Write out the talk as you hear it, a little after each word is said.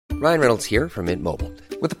Ryan Reynolds here from Mint Mobile.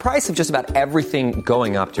 With the price of just about everything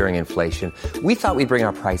going up during inflation, we thought we'd bring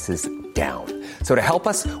our prices down. So to help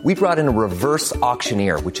us, we brought in a reverse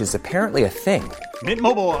auctioneer, which is apparently a thing. Mint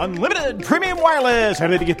Mobile Unlimited Premium Wireless. How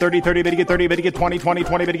to get 30, 30, bit to get 30, bit to get 20, 20,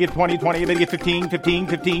 20, bit to get 20, 20, bit to get 15, 15,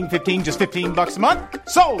 15, 15, just $15 a month?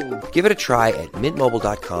 Sold! Give it a try at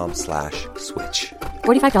mintmobile.com/switch.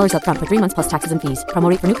 $45 up front for 3 months plus taxes and fees. Promo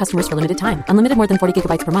rate for new customers for limited time. Unlimited more than 40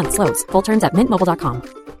 gigabytes per month. Slows full terms at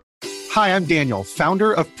mintmobile.com. Hi, I'm Daniel,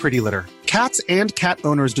 founder of Pretty Litter. Cats and cat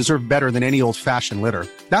owners deserve better than any old-fashioned litter.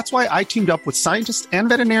 That's why I teamed up with scientists and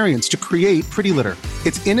veterinarians to create Pretty Litter.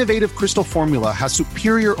 Its innovative crystal formula has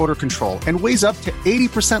superior odor control and weighs up to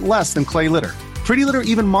 80% less than clay litter. Pretty Litter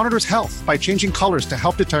even monitors health by changing colors to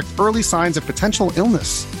help detect early signs of potential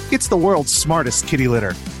illness. It's the world's smartest kitty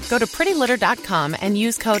litter. Go to prettylitter.com and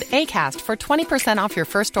use code ACAST for 20% off your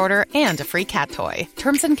first order and a free cat toy.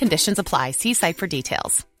 Terms and conditions apply. See site for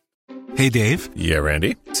details. Hey, Dave. Yeah,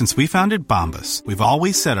 Randy. Since we founded Bombas, we've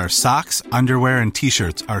always said our socks, underwear, and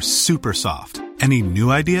T-shirts are super soft. Any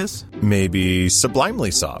new ideas? Maybe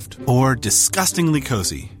sublimely soft. Or disgustingly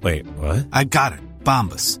cozy. Wait, what? I got it.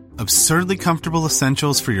 Bombas. Absurdly comfortable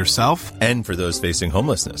essentials for yourself and for those facing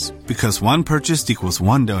homelessness. Because one purchased equals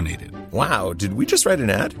one donated. Wow, did we just write an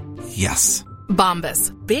ad? Yes.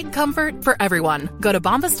 Bombas. Big comfort for everyone. Go to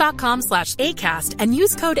bombas.com/ACAST and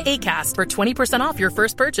use code ACAST for 20% off your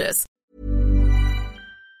first purchase.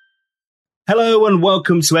 Hello and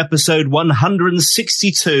welcome to episode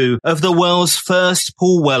 162 of the world's first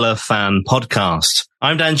Paul Weller fan podcast.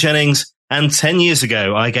 I'm Dan Jennings, and 10 years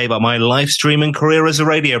ago, I gave up my live streaming career as a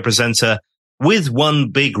radio presenter with one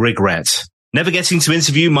big regret. Never getting to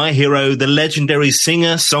interview my hero, the legendary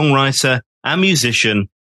singer, songwriter, and musician,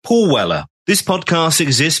 Paul Weller. This podcast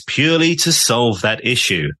exists purely to solve that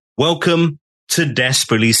issue. Welcome to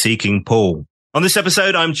Desperately Seeking Paul. On this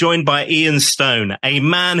episode, I'm joined by Ian Stone, a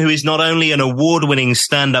man who is not only an award-winning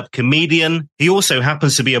stand-up comedian, he also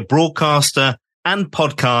happens to be a broadcaster and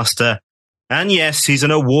podcaster. And yes, he's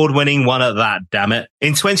an award-winning one at that, damn it.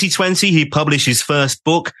 In 2020, he published his first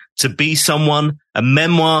book, To Be Someone, a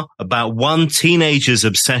memoir about one teenager's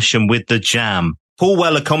obsession with the Jam. Paul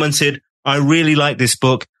Weller commented, "I really like this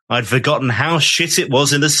book. I'd forgotten how shit it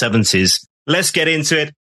was in the 70s. Let's get into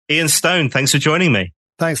it. Ian Stone, thanks for joining me.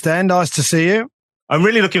 Thanks, Dan. Nice to see you. I'm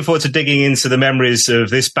really looking forward to digging into the memories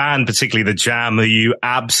of this band, particularly the Jam, who you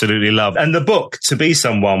absolutely love. And the book, To Be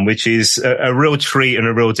Someone, which is a real treat and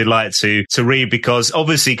a real delight to read, because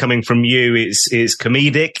obviously coming from you, it's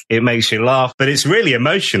comedic, it makes you laugh, but it's really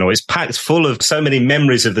emotional. It's packed full of so many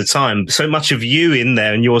memories of the time, so much of you in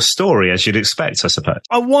there and your story, as you'd expect, I suppose.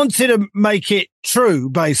 I wanted to make it true,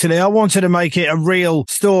 basically. I wanted to make it a real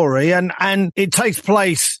story, and it takes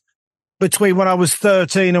place between when I was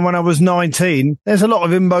 13 and when I was 19. There's a lot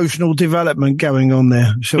of emotional development going on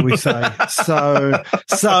there, shall we say. And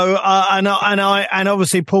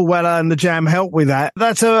obviously Paul Weller and the Jam helped with that.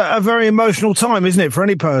 That's a very emotional time, isn't it, for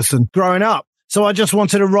any person growing up? So I just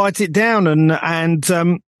wanted to write it down and as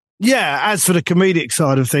for the comedic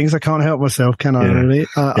side of things, I can't help myself, can I? Really?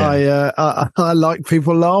 I like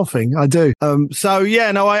people laughing. I do. I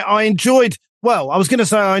enjoyed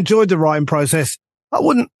the writing process.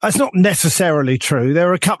 That's not necessarily true. There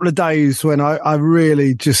are a couple of days when I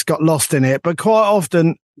really just got lost in it, but quite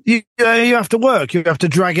often you have to work. You have to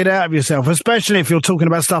drag it out of yourself, especially if you're talking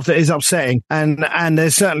about stuff that is upsetting. And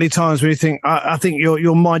there's certainly times where you think, I think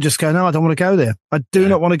your mind just goes, no, I don't want to go there. I do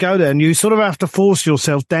not want to go there. And you sort of have to force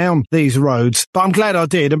yourself down these roads. But I'm glad I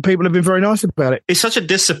did. And people have been very nice about it. It's such a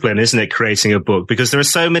discipline, isn't it, creating a book? Because there are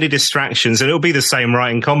so many distractions, and it'll be the same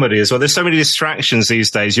writing comedy as well. There's so many distractions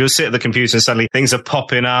these days. You'll sit at the computer and suddenly things are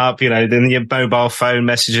popping up, then your mobile phone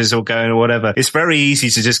messages are going or whatever. It's very easy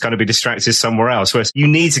to just kind of be distracted somewhere else. Whereas you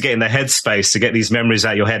need to get in the headspace to get these memories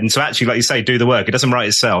out of your head and to actually, like you say, do the work. It doesn't write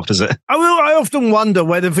itself, does it? I often wonder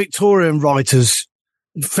whether Victorian writers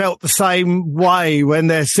felt the same way when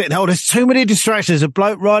they're sitting, there's too many distractions, a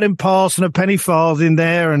bloke riding past and a penny farthing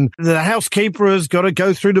there, and the housekeeper has got to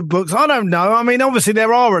go through the books. I don't know. I mean, obviously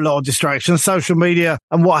there are a lot of distractions, social media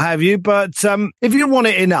and what have you, but if you want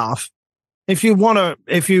it enough, if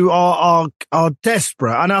you are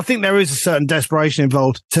desperate, and I think there is a certain desperation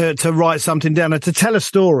involved to write something down and to tell a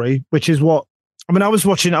story, which is what, I was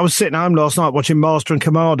sitting home last night watching Master and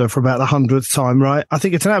Commander for about the 100th time, right? I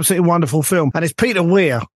think it's an absolutely wonderful film. And it's Peter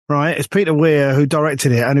Weir, right? It's Peter Weir who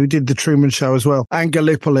directed it and who did The Truman Show as well, and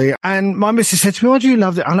Gallipoli. And my missus said to me, why do you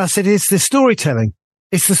love it? And I said, it's the storytelling.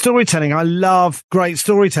 It's the storytelling. I love great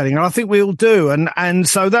storytelling, and I think we all do. And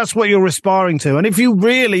so that's what you're aspiring to. And if you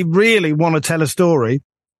really, really want to tell a story,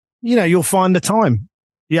 you'll find the time.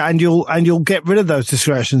 Yeah, and you'll get rid of those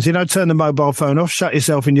distractions. Turn the mobile phone off, shut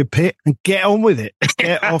yourself in your pit, and get on with it.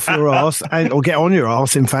 Get off your ass, or get on your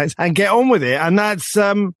ass, in fact, and get on with it. And that's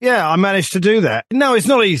I managed to do that. No, it's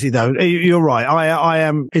not easy though. You're right. I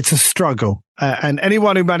am. It's a struggle. And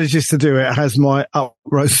anyone who manages to do it has my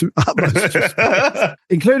utmost respect,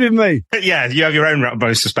 including me. Yeah, you have your own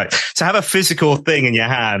utmost respect. To have a physical thing in your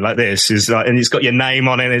hand like this is like, and it's got your name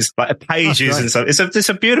on it, it's like pages and stuff. It's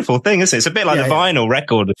a beautiful thing, isn't it? It's a bit like the vinyl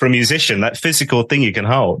record for a musician, that physical thing you can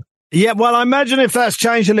hold. Yeah, well, I imagine if that's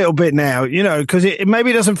changed a little bit now, because it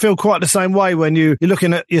maybe doesn't feel quite the same way when you're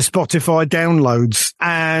looking at your Spotify downloads,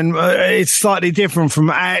 and it's slightly different from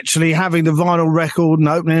actually having the vinyl record and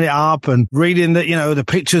opening it up and reading the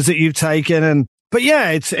pictures that you've taken. But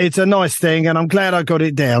yeah, it's a nice thing, and I'm glad I got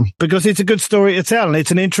it down because it's a good story to tell and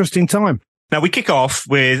it's an interesting time. Now, we kick off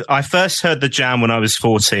with, I first heard the jam when I was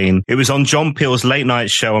 14. It was on John Peel's late night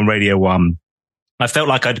show on Radio 1. I felt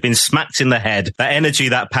like I'd been smacked in the head. That energy,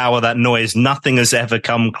 that power, that noise, nothing has ever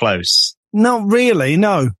come close. Not really,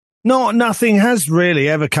 no. Nothing has really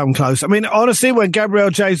ever come close. I mean, honestly, when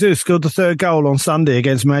Gabriel Jesus scored the third goal on Sunday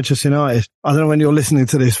against Manchester United, I don't know when you're listening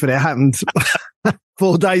to this, but it happened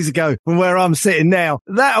 4 days ago from where I'm sitting now.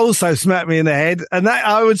 That also smacked me in the head. And that,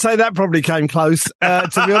 I would say that probably came close,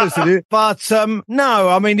 to be honest with you. But, no,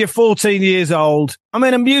 I mean, you're 14 years old. I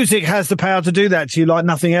mean, and music has the power to do that to you like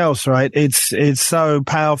nothing else, right? It's so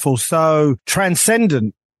powerful, so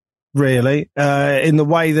transcendent, really, in the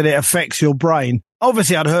way that it affects your brain.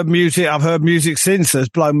 Obviously, I've heard music since that's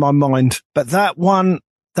blown my mind. But that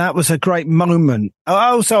was a great moment.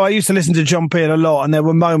 Also, I used to listen to John Peel a lot, and there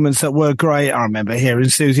were moments that were great. I remember hearing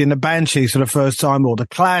Susie and the Banshees for the first time, or The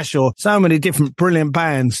Clash, or so many different brilliant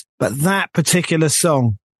bands. But that particular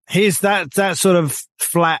song, here's that sort of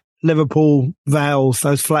flat Liverpool vowels,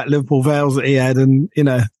 those flat Liverpool vowels that he had, and in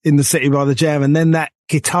the City by the Jam, and then that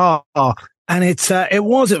guitar, and it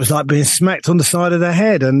was like being smacked on the side of the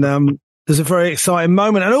head, and there's a very exciting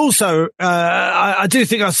moment. And also, I do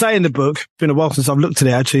think I say in the book, it's been a while since I've looked at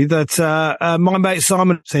it actually, that my mate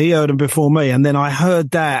Simon, he heard them before me, and then I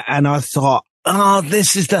heard that and I thought, oh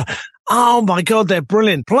my God, they're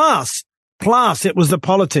brilliant. Plus it was the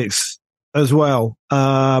politics as well.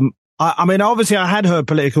 I mean, obviously I had heard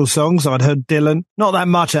political songs. I'd heard Dylan, not that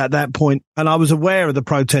much at that point, and I was aware of the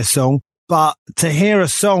protest song, but to hear a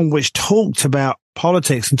song which talked about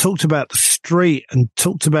politics and talked about the street and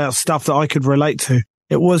talked about stuff that I could relate to.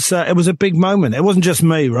 It was a big moment. It wasn't just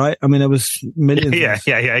me, right? I mean, there was millions. Yeah.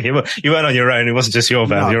 You weren't on your own. It wasn't just your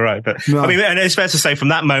band. No. You're right. But no. I mean, and it's fair to say from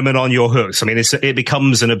that moment on, you're hooked. I mean, it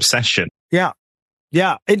becomes an obsession. Yeah.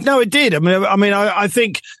 It did. I mean, I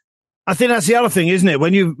think that's the other thing, isn't it?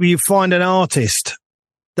 When you find an artist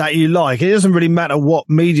that you like, it doesn't really matter what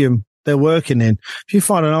medium they're working in. If you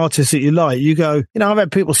find an artist that you like, you go, I've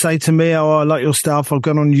had people say to me, oh, I like your stuff. I've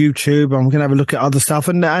gone on YouTube. I'm going to have a look at other stuff.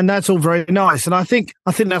 And that's all very nice. And I think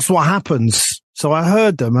that's what happens. So I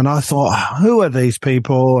heard them and I thought, who are these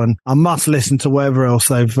people? And I must listen to whatever else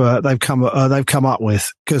they've come up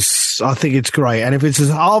with, because I think it's great. And if it's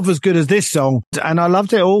half as good as this song, and I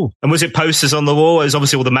loved it all. And was it posters on the wall? It was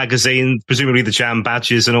obviously all the magazine, presumably the Jam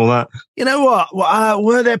badges and all that. You know what?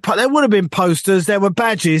 Were there would have been posters. There were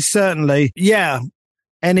badges, certainly. Yeah.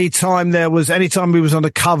 Anytime we was on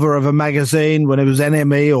the cover of a magazine, when it was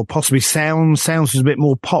NME or possibly Sounds was a bit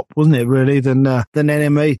more pop, wasn't it, really, than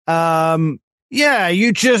NME. Yeah,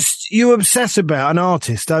 you obsess about an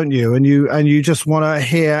artist, don't you? And you just want to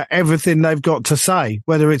hear everything they've got to say,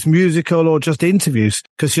 whether it's musical or just interviews,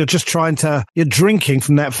 because you're just you're drinking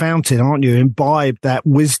from that fountain, aren't you? Imbibe that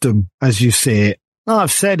wisdom as you see it. I've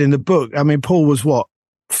said in the book, I mean, Paul was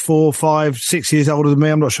 4, 5, 6 years older than me.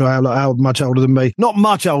 I'm not sure how much older than me. Not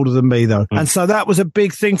much older than me, though. And so that was a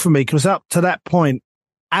big thing for me, because up to that point,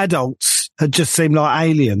 adults had just seemed like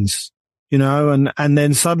aliens. And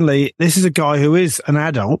then suddenly this is a guy who is an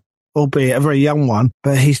adult, albeit a very young one,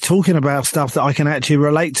 but he's talking about stuff that I can actually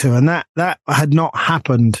relate to. And that had not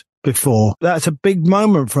happened before. That's a big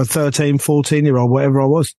moment for a 13, 14-year-old, whatever I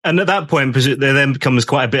was. And at that point, there then becomes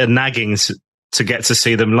quite a bit of nagging to get to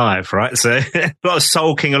see them live, right? So a lot of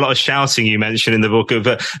sulking, a lot of shouting you mentioned in the book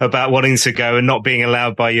about wanting to go and not being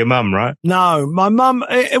allowed by your mum, right? No, my mum,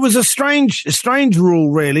 it was a strange rule,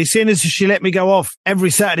 really, seeing as she let me go off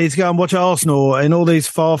every Saturday to go and watch Arsenal in all these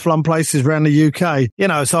far-flung places around the UK.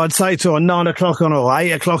 So I'd say to her 9 o'clock or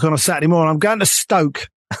 8 o'clock on a Saturday morning, I'm going to Stoke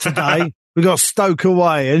today. We got Stoke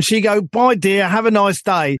away. And she'd go, bye, dear, have a nice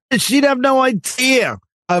day. And she'd have no idea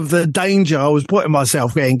of the danger I was putting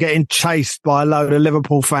myself in, getting chased by a load of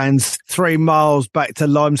Liverpool fans 3 miles back to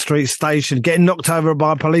Lime Street Station, getting knocked over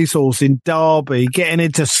by a police horse in Derby, getting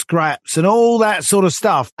into scraps and all that sort of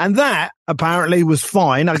stuff. And that apparently was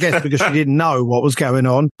fine, I guess, because she didn't know what was going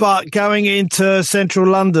on. But going into central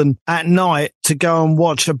London at night to go and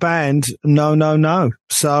watch a band, no.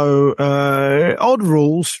 So odd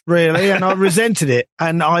rules, really, and I resented it.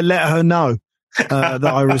 And I let her know that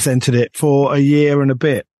I resented it for a year and a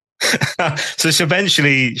bit. So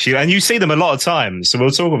eventually and you see them a lot of times, so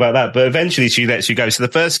we'll talk about that, but eventually she lets you go. So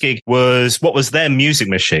the first gig was, what was their music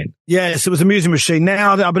machine? Yes, it was a music machine.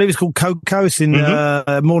 Now I believe it's called Coco. It's in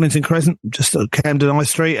Mornington Crescent, just at Camden High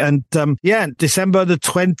Street. And December the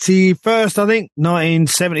 21st, I think,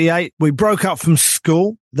 1978, we broke up from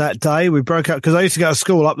school. That day we broke up because I used to go to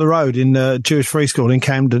school up the road in Jewish Free School in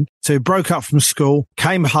Camden. So we broke up from school,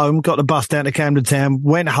 came home, got the bus down to Camden Town,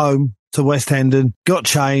 went home to West Hendon, got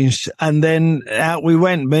changed, and then out we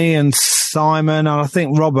went, me and Simon, and I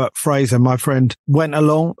think Robert Fraser, my friend, went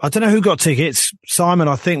along. I don't know who got tickets. Simon,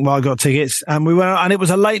 I think, might have got tickets, and we went, and it was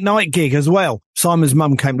a late night gig as well. Simon's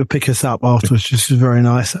mum came to pick us up afterwards, which was very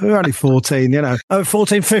nice. We were only 14,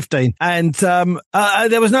 14, 15. And,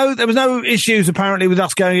 there was no issues apparently with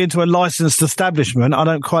us going into a licensed establishment. I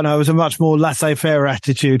don't quite know. It was a much more laissez-faire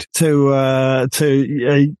attitude to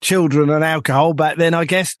children and alcohol back then, I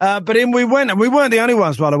guess. But in we went, and we weren't the only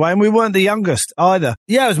ones, by the way, and we weren't the youngest either.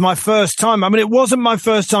 Yeah, it was my first time. I mean, it wasn't my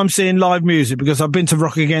first time seeing live music because I've been to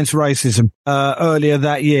Rock Against Racism, earlier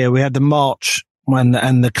that year. We had the march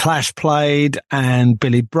and the Clash played, and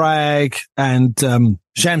Billy Bragg and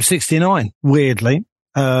Sham 69, weirdly,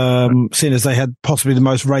 seeing as they had possibly the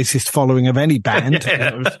most racist following of any band.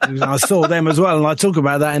 I saw them as well, and I talk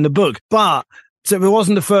about that in the book. But so it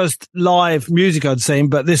wasn't the first live music I'd seen,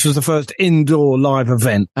 but this was the first indoor live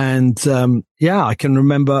event. And I can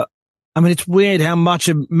remember. I mean, it's weird how much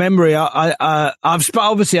of memory I've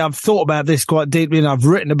thought about this quite deeply, and I've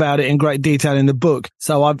written about it in great detail in the book.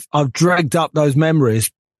 So I've dragged up those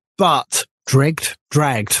memories, but dragged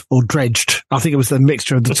or dredged. I think it was the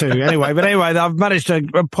mixture of the two. Anyway, I've managed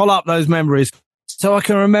to pull up those memories. So I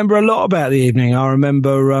can remember a lot about the evening. I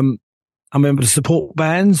remember the support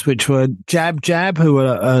bands, which were Jab, who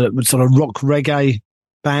were a sort of rock reggae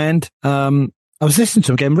band. I was listening to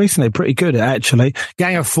them again recently, pretty good actually.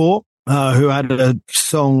 Gang of Four, who had a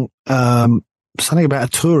song, something about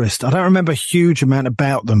a tourist. I don't remember a huge amount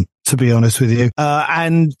about them, to be honest with you.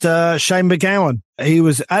 And Shane McGowan. He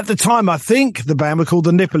was, at the time, I think the band were called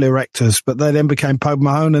the Nipple Erectors, but they then became Pogue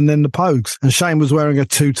Mahone and then the Pogues. And Shane was wearing a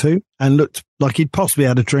tutu and looked like he'd possibly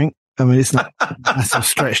had a drink. I mean, it's not a massive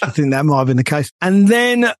stretch to think that might have been the case. And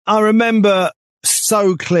then I remember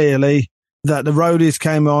so clearly that the roadies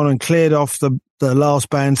came on and cleared off the last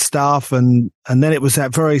band stuff. And then it was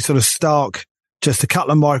that very sort of stark, just a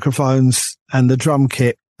couple of microphones and the drum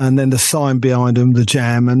kit, and then the sign behind them, the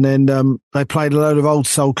Jam. And then they played a load of old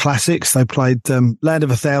soul classics. They played Land of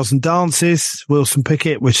a Thousand Dances, Wilson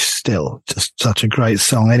Pickett, which is still just such a great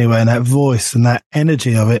song anyway, and that voice and that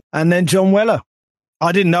energy of it. And then John Weller.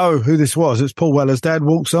 I didn't know who this was. It's Paul Weller's dad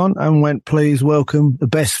walks on and went, please welcome the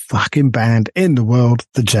best fucking band in the world,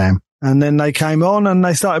 the Jam. And then they came on and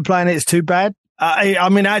they started playing It's Too Bad. I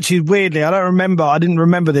mean, actually, weirdly, I didn't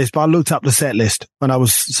remember this, but I looked up the set list when I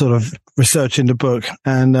was sort of researching the book,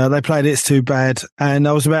 and they played It's Too Bad, and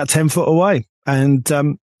I was about 10 foot away, and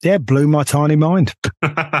blew my tiny mind.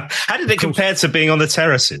 How did it compare to being on the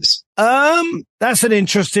terraces? That's an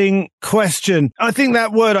interesting question. I think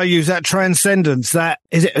that word I use, that transcendence,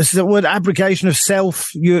 is the word abrogation of self.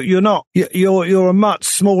 You're a much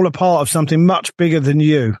smaller part of something much bigger than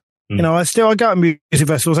you. You know, I go to music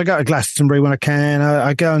festivals. I go to Glastonbury when I can.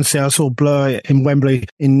 I go and I saw Blur in Wembley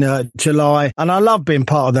in July, and I love being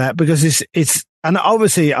part of that because and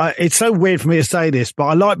obviously it's so weird for me to say this, but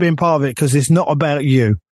I like being part of it because it's not about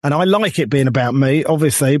you. And I like it being about me,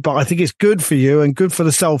 obviously, but I think it's good for you and good for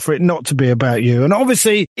the soul for it not to be about you. And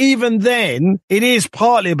obviously, even then, it is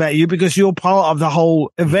partly about you because you're part of the whole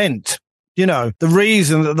event. You know, the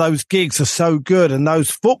reason that those gigs are so good and those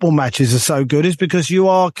football matches are so good is because you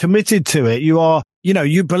are committed to it. You are,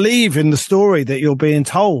 you believe in the story that you're being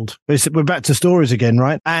told. We're back to stories again,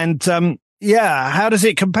 right? And, how does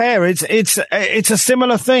it compare? It's a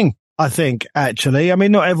similar thing, I think, actually. I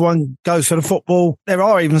mean, not everyone goes for the football. There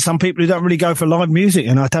are even some people who don't really go for live music,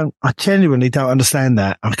 and I genuinely don't understand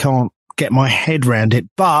that. I can't get my head around it.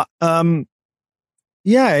 But, it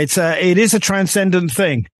is a transcendent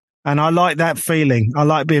thing. And I like that feeling. I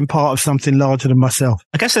like being part of something larger than myself.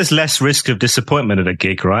 I guess there's less risk of disappointment at a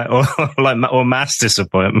gig, right? Or mass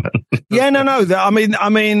disappointment. Yeah, no. I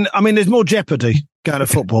mean, there's more jeopardy. go to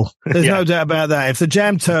football. There's no doubt about that. If the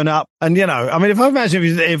Jam turn up, and if I imagine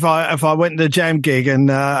if I went to the Jam gig and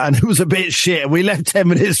it was a bit shit, and we left 10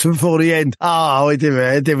 minutes before the end. We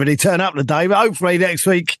didn't really turn up today, but hopefully next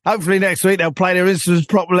week they'll play their instruments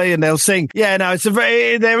properly and they'll sing. Yeah, no,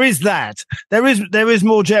 there is that. There is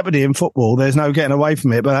more jeopardy in football. There's no getting away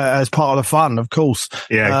from it, but as part of the fun, of course.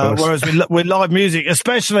 Yeah, of course. Whereas with live music,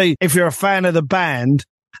 especially if you're a fan of the band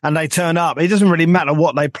and they turn up, it doesn't really matter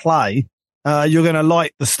what they play. You're going to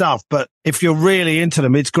like the stuff, but if you're really into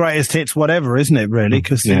them, it's greatest hits, whatever, isn't it, really?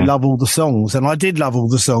 Because you love all the songs, and I did love all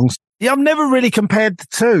the songs. Yeah, I've never really compared the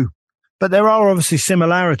two, but there are obviously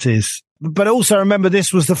similarities. But also remember,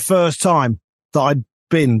 this was the first time that I'd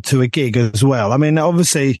been to a gig as well. I mean,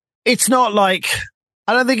 obviously, it's not like,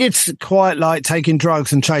 I don't think it's quite like taking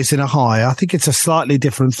drugs and chasing a high. I think it's a slightly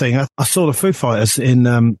different thing. I saw the Foo Fighters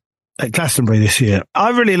at Glastonbury this year. I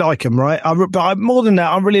really like him, right? But more than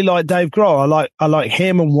that, I really like Dave Grohl. I like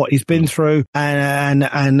him and what he's been through, and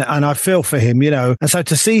I feel for him, And so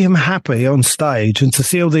to see him happy on stage and to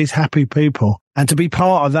see all these happy people and to be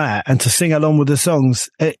part of that and to sing along with the songs,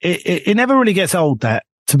 it never really gets old, that,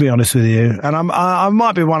 to be honest with you. And I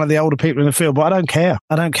might be one of the older people in the field, but I don't care.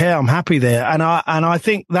 I'm happy there. And I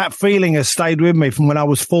think that feeling has stayed with me from when I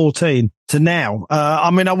was 14 to now. I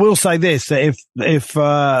will say this, that if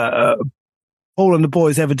Paul and the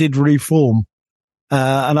boys ever did reform,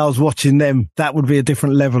 and I was watching them, that would be a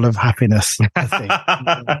different level of happiness, I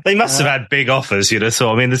think. They must have had big offers, So,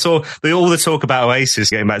 I mean, all the talk about Oasis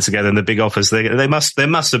getting back together and the big offers, there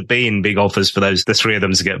must have been big offers for the three of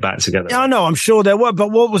them to get back together. Yeah, I know, I'm sure there were.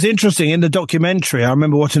 But what was interesting in the documentary, I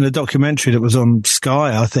remember watching a documentary that was on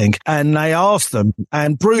Sky, I think, and they asked them,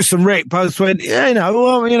 and Bruce and Rick both went, you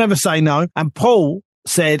never say no. And Paul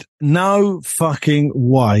said, no fucking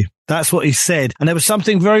way. That's what he said. And there was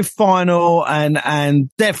something very final and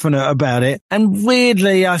definite about it. And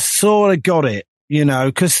weirdly, I sort of got it,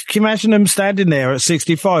 because can you imagine them standing there at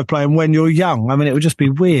 65 playing When You're Young? I mean, it would just be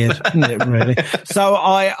weird, wouldn't it, really? So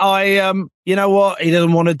I you know what? He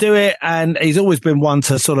doesn't want to do it. And he's always been one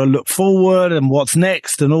to sort of look forward and what's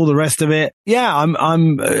next and all the rest of it. Yeah,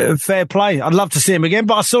 I'm fair play. I'd love to see him again,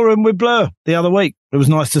 but I saw him with Blur the other week. It was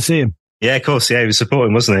nice to see him. Yeah, of course. Yeah, he was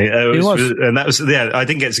supporting, wasn't he? He was. And that was, I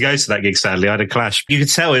didn't get to go to that gig, sadly. I had a clash. You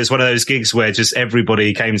could tell it was one of those gigs where just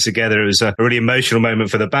everybody came together. It was a really emotional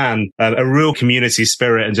moment for the band, a real community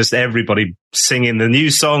spirit, and just everybody singing the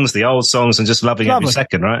new songs, the old songs, and just loving every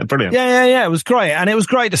second, right? Brilliant. Yeah. It was great. And it was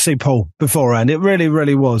great to see Paul beforehand. It really,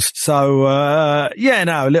 really was. So, a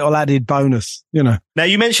little added bonus, Now,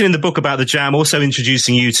 you mentioned in the book about the Jam also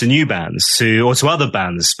introducing you to new bands, or to other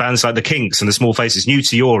bands like the Kinks and the Small Faces, new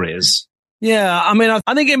to your ears. Yeah, I mean,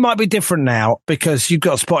 I think it might be different now because you've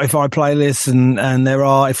got Spotify playlists and there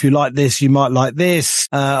are, if you like this, you might like this,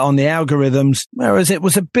 on the algorithms. Whereas it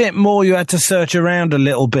was a bit more, you had to search around a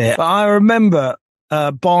little bit. But I remember,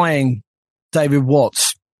 buying David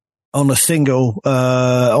Watts on a single,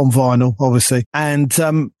 on vinyl, obviously, and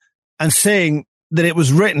seeing that it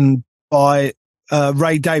was written by,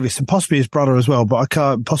 Ray Davies and possibly his brother as well, but I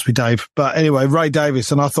can't, possibly Dave. But anyway, Ray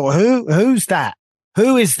Davies. And I thought, who's that?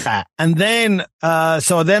 Who is that? And then,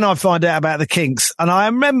 so then I find out about the Kinks. And I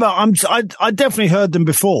remember I definitely heard them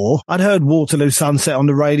before. I'd heard Waterloo Sunset on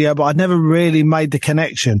the radio, but I'd never really made the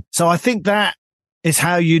connection. So I think that is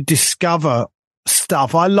how you discover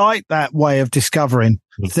stuff. I like that way of discovering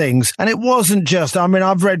things. And it wasn't just,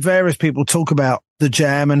 I've read various people talk about the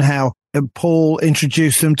Jam and how Paul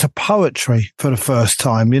introduced them to poetry for the first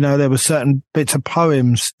time. There were certain bits of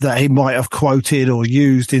poems that he might have quoted or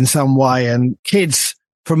used in some way. And kids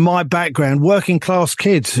from my background, working class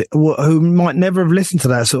kids who might never have listened to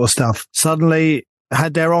that sort of stuff, suddenly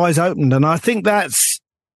had their eyes opened. And I think that's,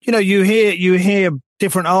 you hear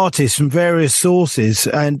different artists from various sources.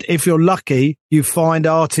 And if you're lucky, you find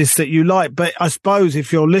artists that you like. But I suppose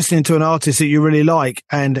if you're listening to an artist that you really like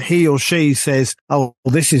and he or she says, oh,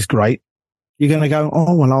 well, this is great, you're going to go,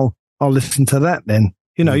 oh, well, I'll listen to that then.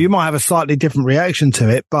 You might have a slightly different reaction to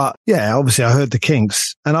it. But yeah, obviously I heard the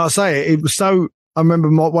Kinks. And I'll say it was so, I remember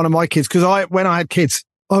one of my kids, because when I had kids,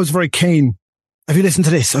 I was very keen. Have you listened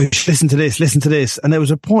to this? Oh, you should listen to this. And there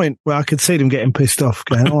was a point where I could see them getting pissed off,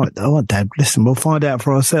 going, all right, Dad, listen, we'll find out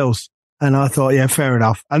for ourselves. And I thought, yeah, fair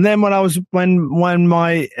enough. And then when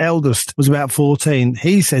my eldest was about 14,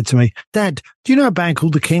 he said to me, Dad, do you know a band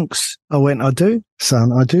called the Kinks? I went, I do,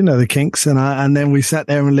 son, I do know the Kinks. And then we sat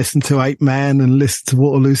there and listened to 8 Man and listened to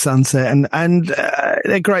Waterloo Sunset and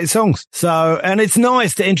they're great songs. So, and it's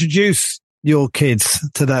nice to introduce your kids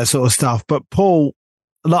to that sort of stuff. But Paul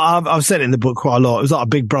Like I've said it in the book quite a lot. It was like a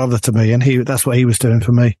big brother to me, and that's what he was doing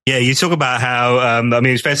for me. Yeah, you talk about how, I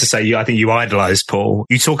mean, it's fair to say, I think you idolized Paul.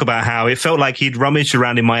 You talk about how it felt like he'd rummaged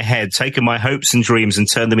around in my head, taken my hopes and dreams and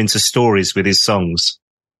turned them into stories with his songs.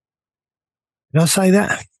 Did I say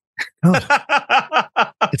that?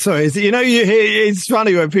 Sorry, it's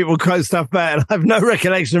funny when people quote stuff back, and I have no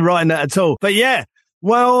recollection of writing that at all. But yeah,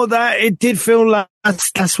 well, it did feel like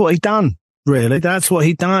that's what he'd done. Really, that's what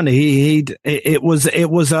he'd done. It was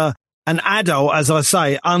an adult, as I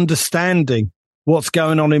say, understanding what's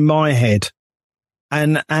going on in my head,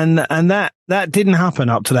 and that didn't happen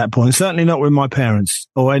up to that point. Certainly not with my parents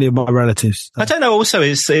or any of my relatives. I don't know. Also,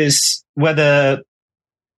 is whether.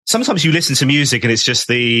 Sometimes you listen to music and it's just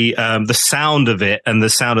the sound of it and the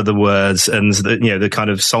sound of the words and the kind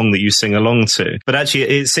of song that you sing along to. But actually,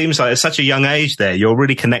 it seems like at such a young age there, you're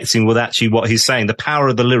really connecting with actually what he's saying. The power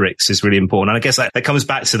of the lyrics is really important. And I guess that comes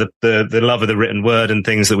back to the love of the written word and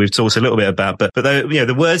things that we've talked a little bit about. But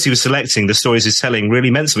the words he was selecting, the stories he's telling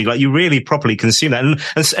really meant to me. Like you really properly consume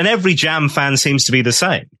that. And every Jam fan seems to be the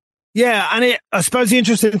same. Yeah. And I suppose the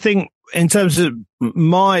interesting thing in terms of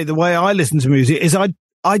the way I listen to music is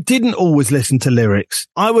I didn't always listen to lyrics.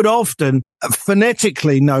 I would often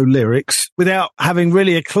phonetically know lyrics without having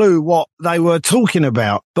really a clue what they were talking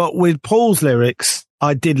about. But with Paul's lyrics,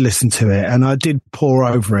 I did listen to it and I did pore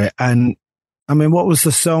over it. And I mean, what was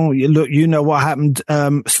the song? Look, you know what happened,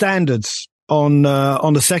 Standards on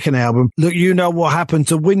the second album. Look, you know what happened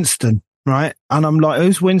to Winston, right? And I'm like,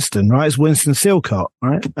 who's Winston, right? It's Winston Silcott,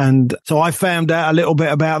 right? And so I found out a little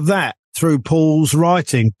bit about that through Paul's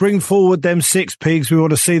writing. Bring forward them six pigs, we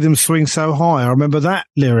want to see them swing so high. I remember that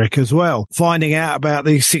lyric as well. Finding out about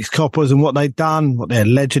these six coppers and what they'd done, what they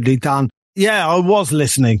allegedly done. Yeah, I was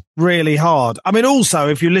listening really hard. I mean, also,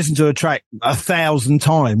 if you listen to a track 1,000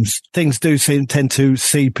 times, things do tend to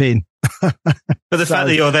seep in. But the fact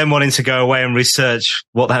that you're then wanting to go away and research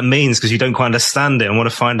what that means because you don't quite understand it and want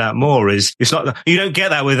to find out more it's not, you don't get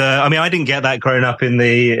that with I mean, I didn't get that growing up in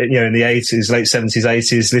the 80s, late 70s,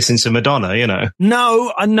 80s, listening to Madonna,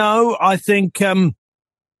 No, I think,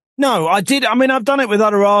 no, I did. I mean, I've done it with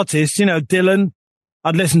other artists, Dylan.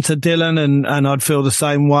 I'd listen to Dylan and I'd feel the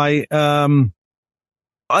same way.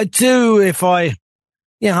 I do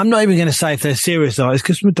I'm not even going to say if they're serious artists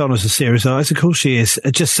because Madonna's a serious artist. Of course she is.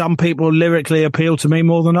 Just some people lyrically appeal to me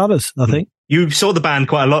more than others, I think. You saw the band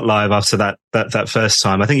quite a lot live after that first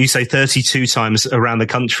time. I think you say 32 times around the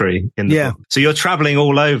country. Book. So you're traveling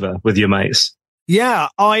all over with your mates. Yeah.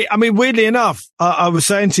 I mean, weirdly enough, I was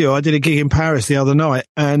saying to you, I did a gig in Paris the other night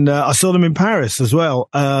and I saw them in Paris as well.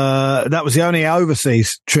 That was the only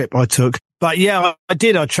overseas trip I took. But yeah, I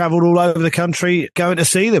did. I traveled all over the country going to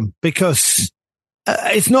see them because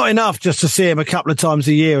it's not enough just to see him a couple of times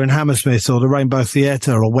a year in Hammersmith or the Rainbow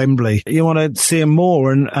Theatre or Wembley. You want to see him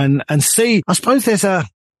more and see. I suppose there's a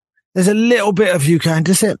little bit of you going,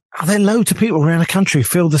 are there loads of people around the country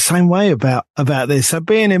feel the same way about this? So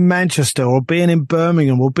being in Manchester or being in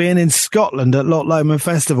Birmingham or being in Scotland at Loch Lomond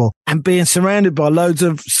Festival and being surrounded by loads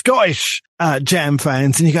of Scottish Jam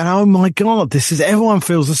fans and you go, oh my God, everyone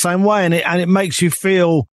feels the same way. And it makes you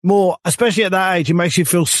feel more, especially at that age, it makes you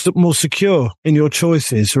feel more secure in your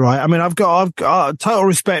choices, right? I mean, I've got total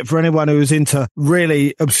respect for anyone who is into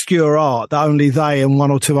really obscure art that only they and one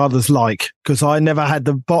or two others like, because I never had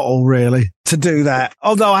the bottle really to do that.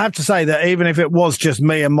 Although I have to say that even if it was just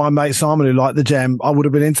me and my mate Simon who liked the Jam, I would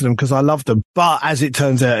have been into them because I loved them. But as it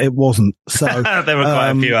turns out, it wasn't. So there were quite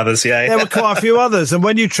a few others, yeah. There were quite a few others. And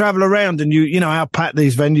when you travel around and you know how packed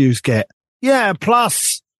these venues get. Yeah,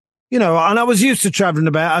 plus, and I was used to traveling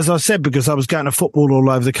about, as I said, because I was going to football all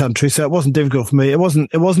over the country. So it wasn't difficult for me. It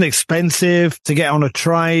wasn't expensive to get on a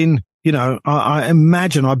train. I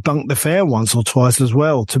imagine I bunked the fare once or twice as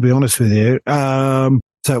well, to be honest with you.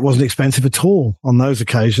 So it wasn't expensive at all on those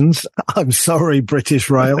occasions. I'm sorry, British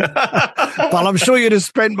Rail. But I'm sure you'd have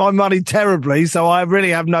spent my money terribly. So I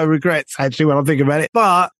really have no regrets, actually, when I think about it.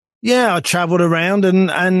 But yeah, I travelled around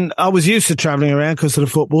and I was used to travelling around because of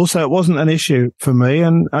the football. So it wasn't an issue for me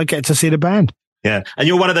and I get to see the band. Yeah. And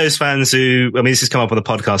you're one of those fans who, I mean, this has come up on the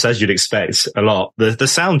podcast, as you'd expect a lot, the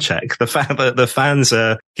sound check, the fact that the fans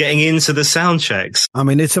are getting into the sound checks. I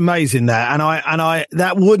mean, it's amazing that. And I,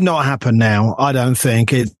 that would not happen now. I don't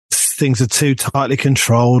think things are too tightly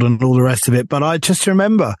controlled and all the rest of it. But I just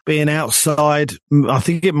remember being outside. I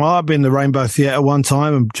think it might have been the Rainbow Theatre one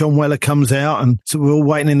time, and John Weller comes out, and so we're all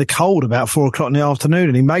waiting in the cold about 4:00 in the afternoon,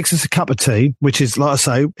 and he makes us a cup of tea, which is, like I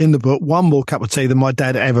say, in the book, one more cup of tea than my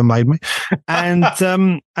dad ever made me, and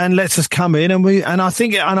lets us come in,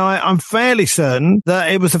 I'm fairly certain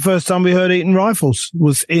that it was the first time we heard Eaton Rifles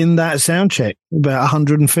was in that sound check. About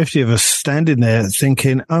 150 of us standing there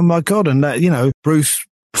thinking, oh my God. And that, Bruce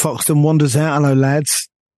Foxton wanders out. Hello, lads.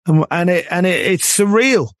 And it's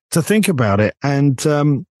surreal to think about it. And,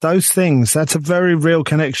 those things, that's a very real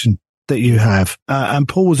connection that you have. And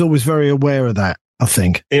Paul was always very aware of that, I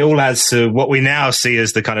think. It all adds to what we now see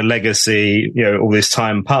as the kind of legacy, all this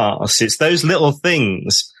time past. It's those little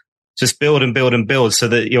things just build and build and build so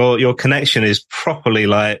that your connection is properly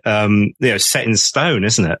set in stone,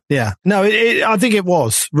 isn't it? Yeah. No, I think it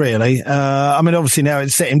was really. Obviously now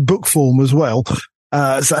it's set in book form as well.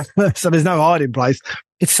 So there's no hiding place.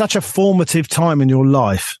 It's such a formative time in your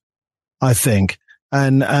life, I think.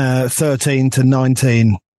 And, 13 to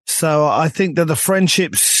 19. So I think that the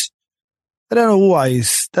friendships, they don't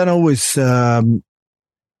always,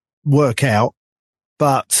 work out.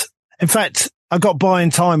 But in fact, I Got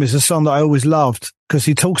Buying Time is a song that I always loved because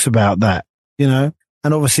he talks about that, and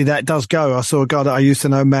obviously that does go. I saw a guy that I used to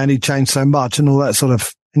know, man, he changed so much and all that sort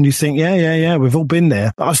of, and you think, yeah, we've all been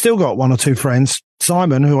there. But I've still got one or two friends,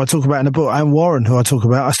 Simon, who I talk about in the book, and Warren, who I talk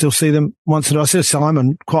about. I still see them once in a while. I see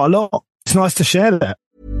Simon quite a lot. It's nice to share that.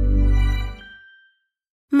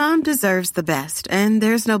 Mom deserves the best, and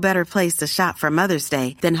there's no better place to shop for Mother's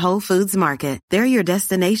Day than Whole Foods Market. They're your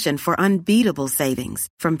destination for unbeatable savings,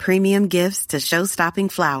 from premium gifts to show-stopping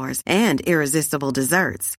flowers and irresistible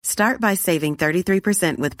desserts. Start by saving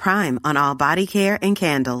 33% with Prime on all body care and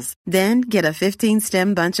candles. Then get a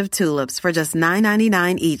 15-stem bunch of tulips for just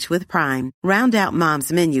 $9.99 each with Prime. Round out Mom's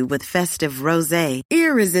menu with festive rosé,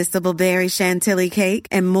 irresistible berry chantilly cake,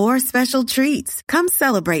 and more special treats. Come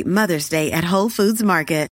celebrate Mother's Day at Whole Foods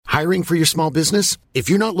Market. Hiring for your small business? If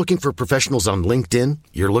you're not looking for professionals on LinkedIn,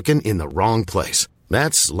 you're looking in the wrong place.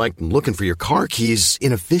 That's like looking for your car keys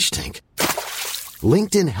in a fish tank.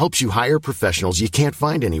 LinkedIn helps you hire professionals you can't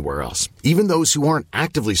find anywhere else, even those who aren't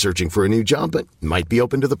actively searching for a new job but might be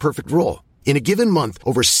open to the perfect role. In a given month,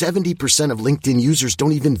 over 70% of LinkedIn users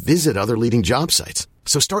don't even visit other leading job sites.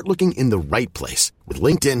 So start looking in the right place. With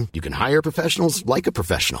LinkedIn, you can hire professionals like a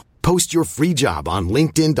professional. Post your free job on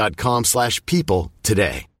linkedin.com/people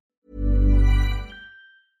today.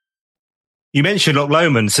 You mentioned Loch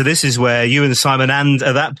Lomond, so this is where you and Simon and,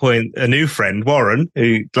 at that point, a new friend, Warren,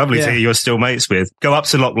 who lovely to hear you're still mates with, go up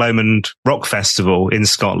to Loch Lomond Rock Festival in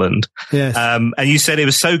Scotland. Yes. And you said it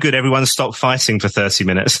was so good everyone stopped fighting for 30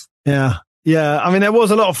 minutes. Yeah. Yeah. There was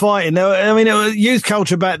a lot of fighting. Youth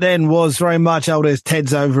culture back then was very much, there's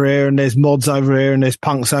Teds over here and there's mods over here and there's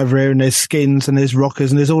punks over here and there's skins and there's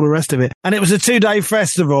rockers and there's all the rest of it. And it was a 2-day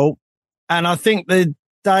festival. And I think the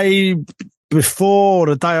day before or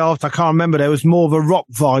the day after, I can't remember, there was more of a rock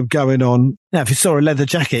vibe going on. Now, if you saw a leather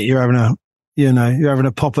jacket, you're having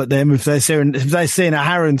a pop at them. If they're seeing a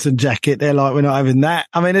Harrington jacket, they're like, we're not having that.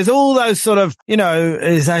 There's all those sort of,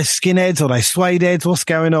 is they skinheads or they suede heads? What's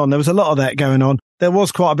going on? There was a lot of that going on. There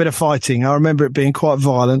was quite a bit of fighting. I remember it being quite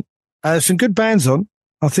violent. There's some good bands on.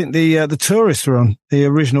 I think the Tourists were on, the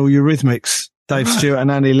original Eurythmics, Dave Stewart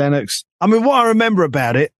and Annie Lennox. What I remember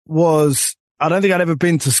about it was, I don't think I'd ever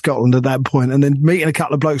been to Scotland at that point, and then meeting a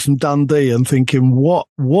couple of blokes from Dundee and thinking, what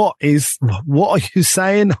are you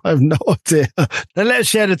saying? I have no idea. They let us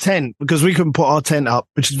share the tent because we couldn't put our tent up,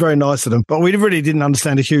 which is very nice of them, but we really didn't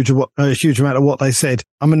understand a huge amount of what they said.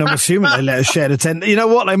 I'm assuming they let us share the tent. You know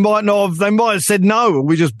what? They might have said no, and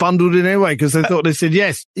we just bundled in anyway because they thought they said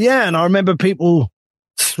yes. Yeah. And I remember people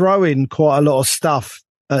throwing quite a lot of stuff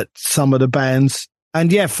at some of the bands. And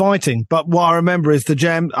fighting. But what I remember is the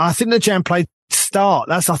Jam. I think the Jam played Start.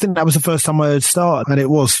 I think that was the first time I heard Start, and it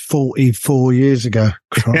was 44 years ago.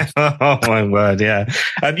 Oh my word! Yeah.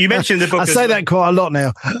 You mentioned the book. I say that quite a lot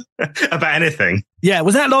now. About anything. Yeah.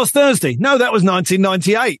 Was that last Thursday? No, that was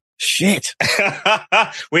 1998. Shit.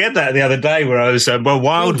 We had that the other day where I was,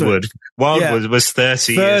 Wildwood was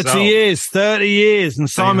 30 years old. 30 years. And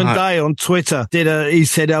Simon Day on Twitter he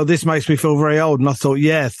said, this makes me feel very old. And I thought,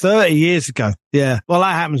 30 years ago. Yeah. Well,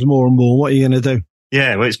 that happens more and more. What are you going to do?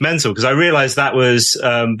 Yeah, well, it's mental because I realised that was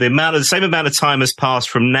the same amount of time has passed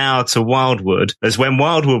from now to Wildwood as when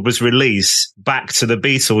Wildwood was released back to the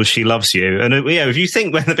Beatles' "She Loves You." And if you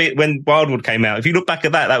think when Wildwood came out, if you look back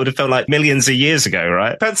at that would have felt like millions of years ago,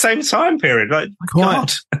 right? About the same time period, right?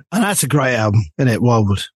 Quite. And that's a great album, isn't it,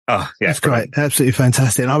 Wildwood? Oh, yeah. That's great. Absolutely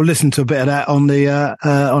fantastic. And I listened to a bit of that on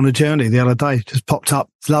a journey the other day. Just popped up.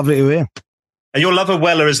 It's lovely to hear. And your love of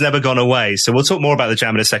Weller has never gone away. So we'll talk more about the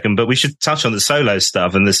Jam in a second, but we should touch on the solo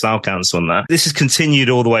stuff and the style counts on that. This has continued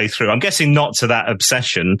all the way through. I'm guessing not to that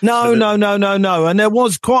obsession. No. And there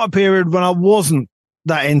was quite a period when I wasn't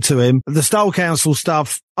that into him. The Style Council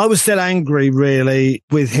stuff, I was still angry really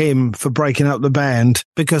with him for breaking up the band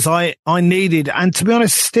because I needed, and to be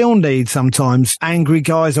honest, still need sometimes, angry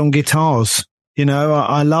guys on guitars. You know,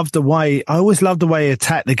 I always loved the way he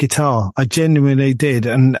attacked the guitar. I genuinely did.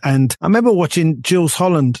 And I remember watching Jules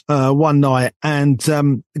Holland, one night, and,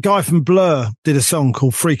 the guy from Blur did a song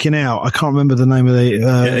called Freaking Out. I can't remember the name of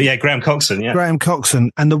the, Graham Coxon, yeah. Graham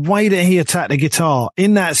Coxon. And the way that he attacked the guitar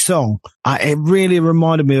in that song, it really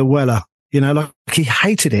reminded me of Weller. You know, like he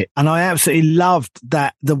hated it. And I absolutely loved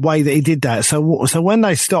that, the way that he did that. So when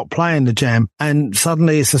they stopped playing the Jam and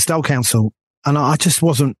suddenly it's the Style Council, and I just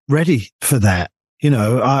wasn't ready for that. You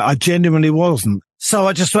know, I genuinely wasn't. So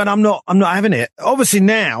I just went, I'm not having it. Obviously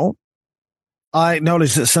now I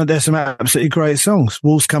acknowledge that there's some absolutely great songs.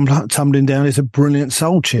 Walls Come Tumbling Down is a brilliant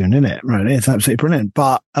soul tune, isn't it? Really, it's absolutely brilliant.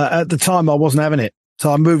 But at the time I wasn't having it.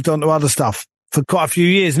 So I moved on to other stuff for quite a few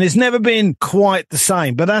years and it's never been quite the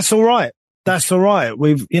same, but that's all right. That's all right.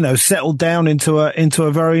 We've, you know, settled down into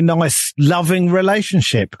a very nice, loving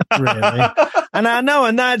relationship, really. And I know,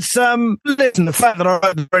 and that's, listen, the fact that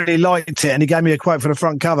I really liked it and he gave me a quote for the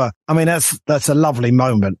front cover. I mean, that's a lovely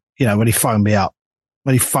moment, you know, when he phoned me up.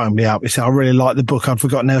 He said, I really like the book. I'd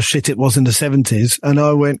forgotten how shit it was in the 70s. And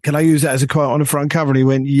I went, can I use that as a quote on the front cover? And he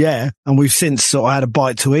went, yeah. And we've since sort of had a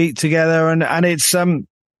bite to eat together. And it's,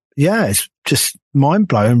 it's just mind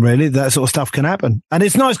blowing, really. That sort of stuff can happen. And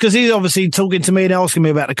it's nice because he's obviously talking to me and asking me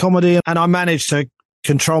about the comedy. And I managed to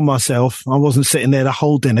control myself. I wasn't sitting there the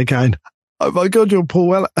whole dinner going, oh my God, you're Paul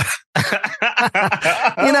Weller.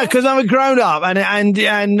 You know, because I'm a grown up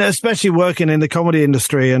and especially working in the comedy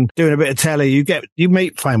industry and doing a bit of telly, you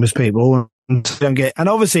meet famous people and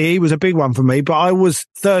obviously he was a big one for me, but I was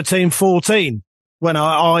 13, 14 when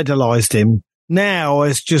I idolized him. Now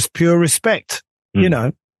it's just pure respect, you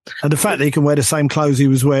know. And the fact that he can wear the same clothes he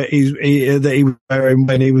was wearing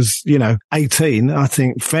when he was, 18, I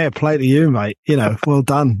think fair play to you, mate. Well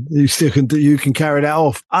done. You can carry that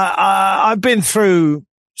off. I've been through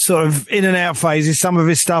sort of in and out phases. Some of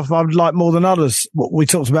his stuff I've liked more than others. We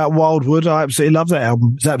talked about Wildwood. I absolutely love that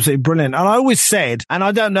album. It's absolutely brilliant. And I always said, and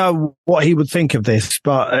I don't know what he would think of this,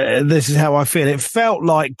 but this is how I feel. It felt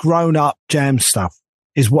like grown up Jam stuff.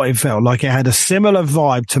 Is what it felt like. It had a similar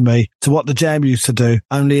vibe to me to what the Jam used to do,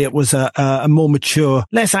 only it was a more mature,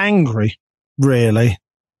 less angry, really.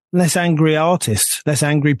 Less angry artist, less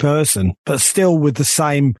angry person, but still with the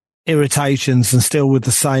same irritations and still with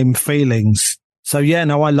the same feelings. So yeah,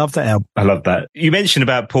 no, I love that album. I love that. You mentioned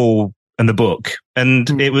about Paul and the book,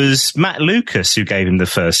 and it was Matt Lucas who gave him the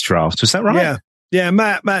first draft. Was that right? Yeah.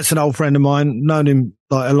 Matt's an old friend of mine, known him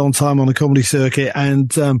like a long time on the comedy circuit,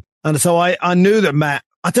 and so I knew that Matt,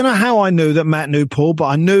 I don't know how I knew that Matt knew Paul, but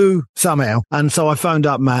I knew somehow. And so I phoned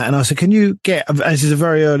up Matt and I said, can you get, this is a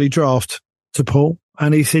very early draft to Paul?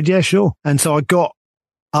 And he said, yeah, sure. And so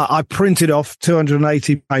I printed off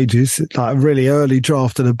 280 pages, like a really early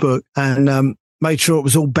draft of the book, and made sure it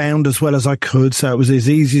was all bound as well as I could. So it was as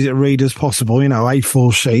easy to read as possible,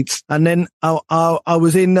 A4 sheets. And then I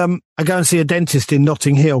was in, I go and see a dentist in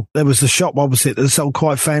Notting Hill. There was a shop opposite that sold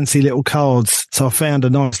quite fancy little cards. So I found a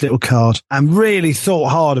nice little card and really thought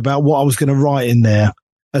hard about what I was going to write in there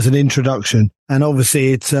as an introduction. And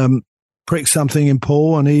obviously it, pricked something in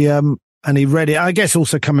Paul and he read it. I guess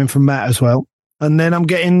also coming from Matt as well. And then I'm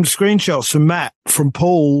getting screenshots from Matt, from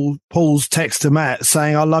Paul's text to Matt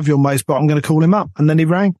saying, I love your mates, but I'm going to call him up. And then he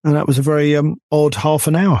rang. And that was a very odd half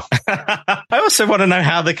an hour. I also want to know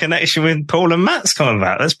how the connection with Paul and Matt's come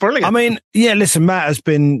about. That's brilliant. I mean, yeah, listen, Matt has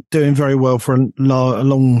been doing very well for a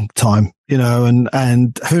long time,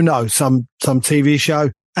 and who knows, some TV show.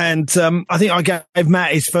 And I think I gave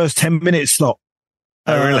Matt his first 10-minute slot.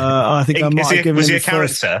 Oh, really? I think I might have given him. Was he a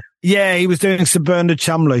character? Yeah, he was doing Sir Bernard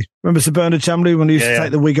Chumley. Remember Sir Bernard Chumley when he used to take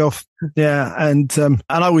the wig off? Yeah, and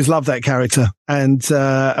I always loved that character. And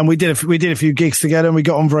we did a few gigs together and we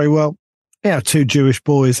got on very well. Yeah, two Jewish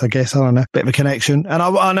boys, I guess. I don't know. Bit of a connection. And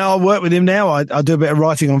I know I work with him now. I do a bit of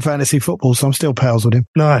writing on fantasy football, so I'm still pals with him.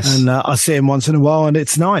 Nice. And I see him once in a while and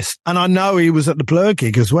it's nice. And I know he was at the Blur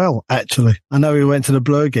gig as well, actually. I know he went to the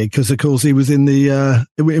Blur gig because, of course, he was in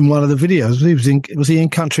in one of the videos. Was he in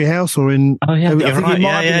Country House or in... Oh, yeah. I think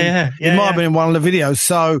he might have been in one of the videos.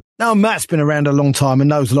 So, no, Matt's been around a long time and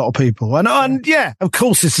knows a lot of people. And yeah, of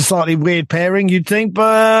course, it's a slightly weird pairing, you'd think,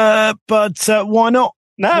 but why not?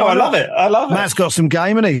 No, I love it. I love it. Matt's got some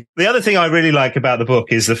game, hasn't he? The other thing I really like about the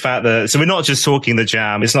book is the fact that, so we're not just talking the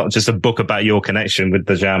Jam. It's not just a book about your connection with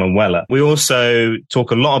the Jam and Weller. We also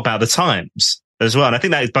talk a lot about the times as well. And I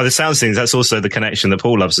think that by the sounds of things, that's also the connection that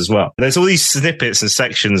Paul loves as well. There's all these snippets and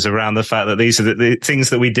sections around the fact that these are the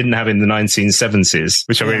things that we didn't have in the 1970s,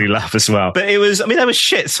 which I really love as well. But they were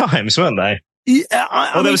shit times, weren't they?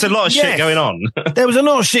 Yeah, there was a lot of shit going on. There was a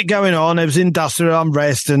lot of shit going on. There was industrial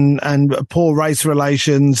unrest and poor race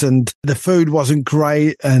relations, and the food wasn't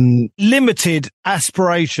great and limited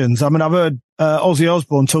aspirations. I mean, I've heard Ozzy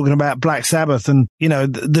Osbourne talking about Black Sabbath and,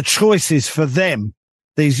 the choices for them.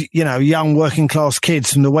 These, young working class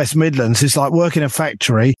kids from the West Midlands, it's like work in a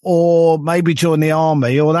factory or maybe join the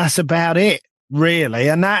army, or that's about it, really.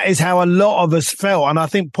 And that is how a lot of us felt. And I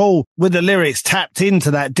think Paul, with the lyrics, tapped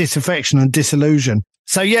into that disaffection and disillusion.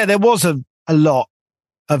 So yeah, there was a lot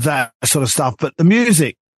of that sort of stuff, but a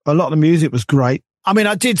lot of the music was great. I mean,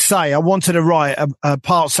 I did say I wanted to write a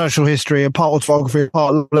part social history, a part autobiography, a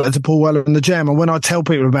part letter to Paul Weller and the Jam. And when I tell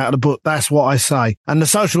people about the book, that's what I say. And the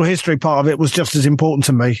social history part of it was just as important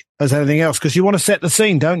to me as anything else, because you want to set the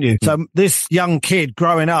scene, don't you? So this young kid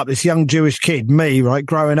growing up, this young Jewish kid, me, right,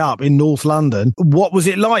 growing up in North London, what was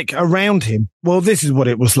it like around him? Well, this is what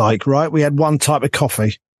it was like, right? We had one type of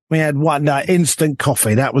coffee. We had one instant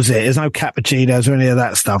coffee. That was it. There's no cappuccinos or any of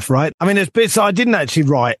that stuff, right? I mean, there's bits I didn't actually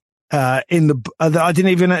write that I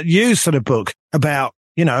didn't even use for the book about,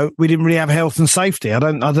 we didn't really have health and safety. I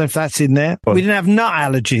don't know if that's in there. We didn't have nut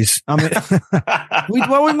allergies. I mean, we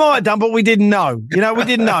might have done, but we didn't know. We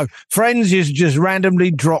didn't know. Friends used to just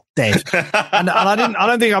randomly drop dead. And I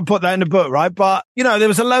don't think I put that in the book, right? But, there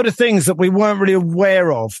was a load of things that we weren't really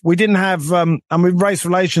aware of. We didn't have, race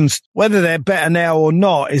relations, whether they're better now or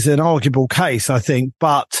not is an arguable case, I think,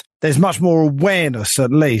 but there's much more awareness,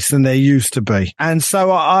 at least, than there used to be. And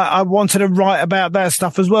so I wanted to write about that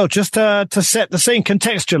stuff as well, just to set the scene,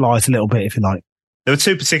 contextualize a little bit, if you like. There were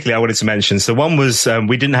two particularly I wanted to mention. So one was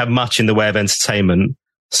we didn't have much in the way of entertainment.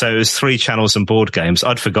 So it was 3 channels and board games.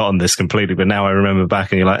 I'd forgotten this completely, but now I remember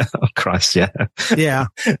back and you're like, oh, Christ, yeah. Yeah.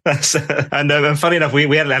 And funny enough,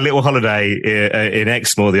 we had a little holiday in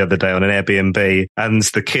Exmoor the other day on an Airbnb, and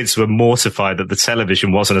the kids were mortified that the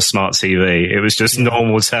television wasn't a smart TV. It was just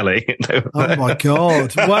normal telly. Oh, my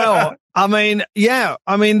God. Well, I mean, we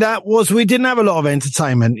didn't have a lot of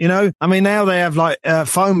entertainment, I mean, now they have like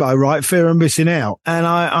FOMO, right? Fear of missing out. And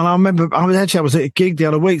I remember, I was at a gig the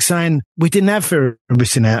other week saying we didn't have fear of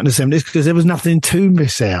missing out in the 70s because there was nothing to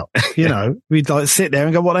miss out. We'd like sit there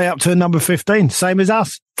and go, what are they up to at number 15? Same as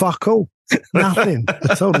us. Fuck all. Nothing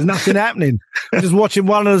at all. There's nothing happening. We're just watching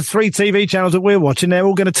one of the 3 TV channels that we're watching. They're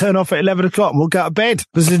all going to turn off at 11 o'clock and we'll go to bed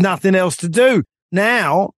because there's nothing else to do.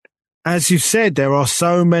 Now, as you said, there are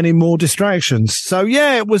so many more distractions. So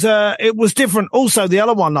yeah, it was different. Also, the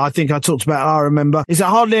other one I think I talked about, I remember, is that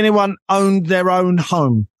hardly anyone owned their own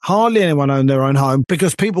home. Hardly anyone owned their own home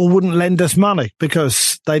because people wouldn't lend us money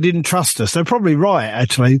because they didn't trust us. They're probably right,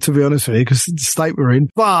 actually, to be honest with you, because the state we're in.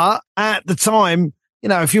 But at the time,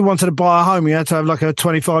 if you wanted to buy a home, you had to have like a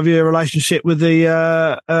 25-year relationship with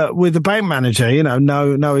the bank manager,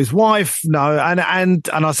 know his wife, and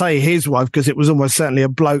I say his wife because it was almost certainly a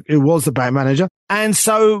bloke who was the bank manager. And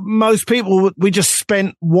so most people, we just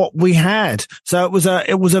spent what we had. So it was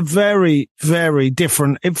a very, very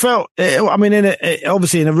different, it felt,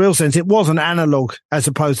 obviously in a real sense, it was an analog as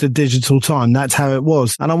opposed to digital time. That's how it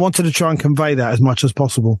was. And I wanted to try and convey that as much as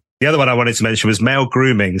possible. The other one I wanted to mention was male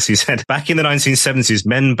grooming. So he said, back in the 1970s,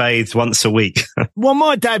 men bathed once a week. Well,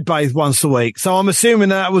 my dad bathed once a week. So I'm assuming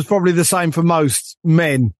that was probably the same for most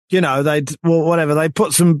men. They'd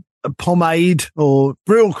put some pomade or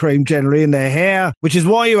Brill cream generally in their hair, which is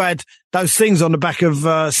why you had those things on the back of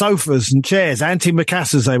sofas and chairs,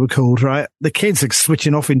 antimacassars they were called, right? The kids are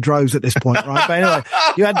switching off in droves at this point, right? But anyway,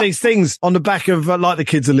 you had these things on the back of, like the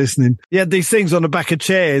kids are listening, you had these things on the back of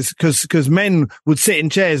chairs because men would sit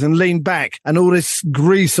in chairs and lean back and all this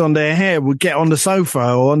grease on their hair would get on the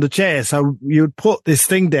sofa or on the chair. So you would put this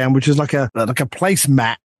thing down, which is like a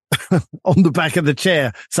placemat on the back of the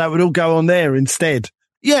chair. So it would all go on there instead.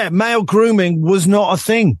 Yeah, male grooming was not a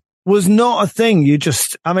thing. You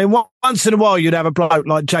just, once in a while you'd have a bloke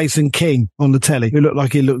like Jason King on the telly who looked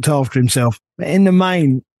like he looked after himself. But in the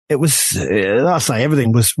main, it was, I say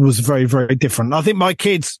everything was very, very different. I think my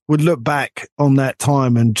kids would look back on that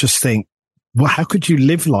time and just think, well, how could you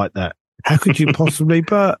live like that? How could you possibly?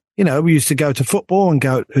 But, we used to go to football and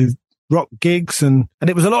go to rock gigs and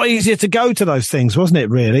it was a lot easier to go to those things, wasn't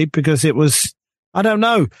it, really? Because it was, I don't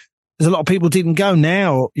know. There's a lot of people didn't go.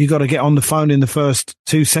 Now you got to get on the phone in the first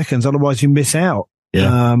 2 seconds, otherwise you miss out.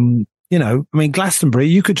 Yeah. You know, I mean, Glastonbury,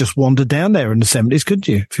 you could just wander down there in the 70s, couldn't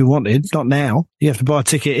you? If you wanted. Not now. You have to buy a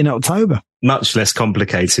ticket in October. Much less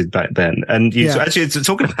complicated back then. And actually,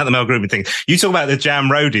 talking about the Mel Goodman thing, you talk about the Jam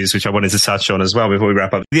roadies, which I wanted to touch on as well before we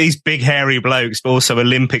wrap up. These big hairy blokes, but also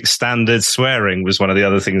Olympic standard swearing was one of the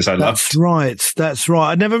other things I loved. That's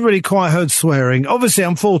right. I never really quite heard swearing. Obviously,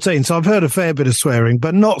 I'm 14, so I've heard a fair bit of swearing,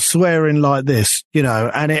 but not swearing like this, you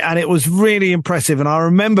know, and it was really impressive. And I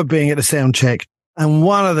remember being at the sound check, and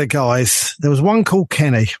one of the guys, there was one called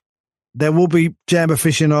Kenny. There will be Jam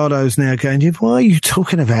aficionados now going, what are you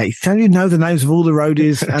talking about? Don't you know the names of all the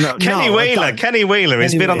roadies? And, Kenny Wheeler.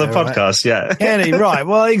 He's been on the podcast, right? Yeah. Kenny, right.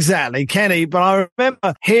 Well, exactly. Kenny. But I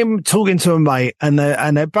remember him talking to a mate, and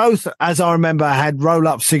they both, as I remember, had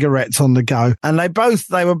roll-up cigarettes on the go. And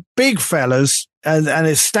they were big fellas, and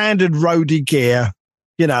it's standard roadie gear.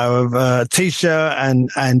 You know, of t-shirt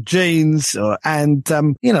and jeans, and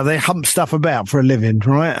you know, they hump stuff about for a living,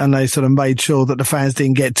 right? And they sort of made sure that the fans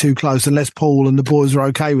didn't get too close unless Paul and the boys were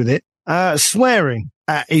okay with it. Swearing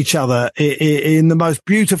at each other in the most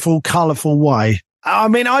beautiful, colourful way. I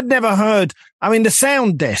mean, I'd never heard. I mean, the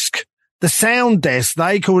sound desk,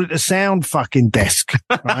 they called it the sound fucking desk,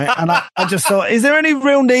 right? And I just thought, is there any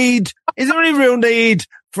real need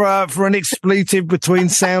for an expletive between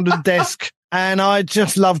sound and desk? And I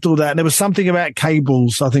just loved all that. And there was something about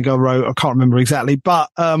cables, I think I wrote. I can't remember exactly, but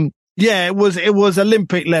yeah, it was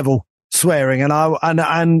Olympic level swearing.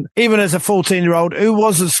 And even as a 14-year-old who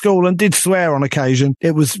was at school and did swear on occasion,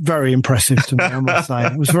 it was very impressive to me, I must say.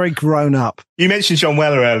 It was very grown up. You mentioned John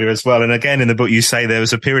Weller earlier as well. And again, in the book, you say there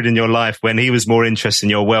was a period in your life when he was more interested in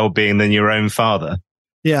your well-being than your own father.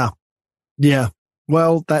 Yeah.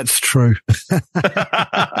 Well, that's true.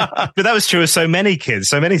 But that was true of so many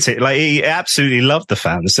kids, like he absolutely loved the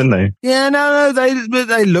fans, didn't they? Yeah, no,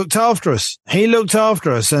 they looked after us. He looked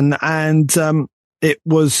after us, and it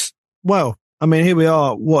was, well, I mean, here we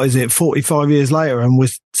are, 45 years later, and we're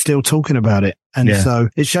still talking about it. And so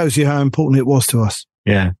it shows you how important it was to us.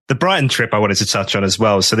 Yeah. The Brighton trip I wanted to touch on as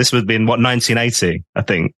well. So this would have been 1980, I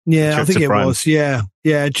think. Yeah, I think it was. Yeah.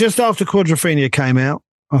 Just after Quadrophenia came out,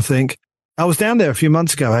 I think. I was down there a few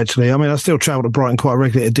months ago, actually. I mean, I still travel to Brighton quite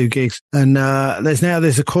regularly to do gigs. And there's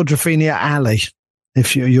a Quadrophenia alley.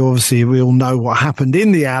 If you obviously, we all know what happened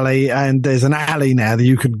in the alley. And there's an alley now that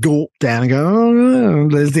you could gawp down and go, oh, no,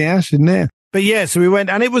 there's the ash in there. But yeah, so we went,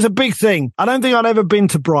 and it was a big thing. I don't think I'd ever been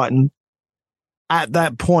to Brighton at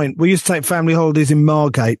that point. We used to take family holidays in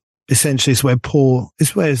Margate. Essentially, it's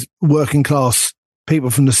where working class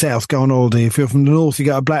people from the south go on holiday. If you're from the north, you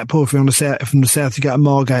go to Blackpool. If you're from the south, you go to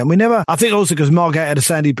Margate. And I think also because Margate had a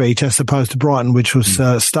sandy beach as opposed to Brighton, which was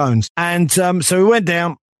stones. And so we went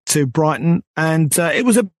down to Brighton, and it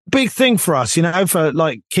was a big thing for us, you know, for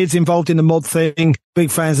like kids involved in the mod thing,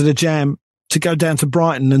 big fans of the Jam, to go down to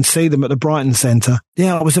Brighton and see them at the Brighton Centre.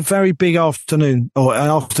 Yeah, it was a very big afternoon, or an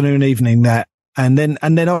afternoon evening that. And then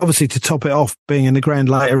obviously to top it off, being in the Grand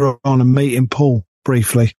later on and meeting Paul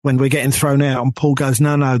briefly when we're getting thrown out, and Paul goes,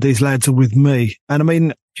 no, these lads are with me. And I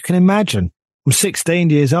mean, you can imagine, I'm 16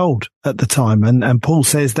 years old at the time, and Paul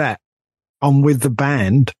says that I'm with the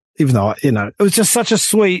band, even though, you know, it was just such a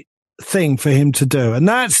sweet thing for him to do. And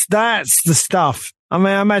that's the stuff. I mean,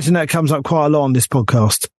 I imagine that comes up quite a lot on this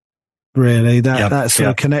podcast. Really, that sort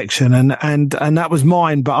of connection, and that was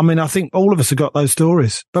mine. But I mean, I think all of us have got those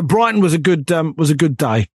stories. But Brighton was a good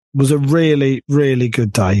day. Was a really, really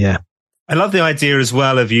good day. Yeah. I love the idea as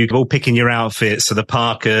well of you all picking your outfits, so the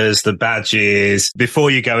parkas, the badges, before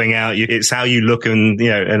you're going out. It's how you look, and you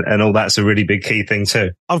know, and all that's a really big key thing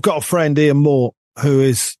too. I've got a friend, Ian Moore, who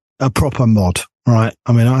is a proper mod. Right?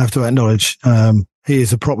 I mean, I have to acknowledge, he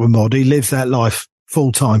is a proper mod. He lives that life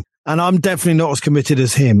full time, and I'm definitely not as committed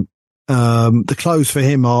as him. The clothes for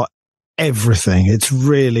him are everything. It's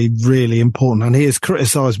really, really important. And he has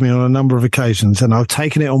criticised me on a number of occasions, and I've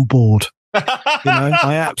taken it on board. You know,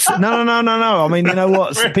 no. I mean, you know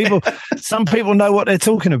what? Some people know what they're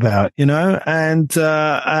talking about, you know, and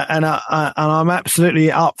I'm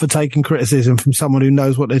absolutely up for taking criticism from someone who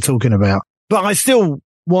knows what they're talking about. But I still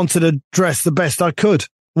wanted to dress the best I could.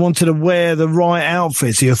 Wanted to wear the right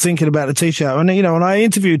outfits. So you're thinking about the t-shirt. And, you know, when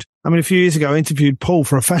a few years ago, I interviewed Paul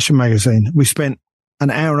for a fashion magazine. We spent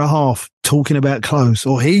an hour and a half talking about clothes,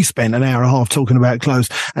 or he spent an hour and a half talking about clothes.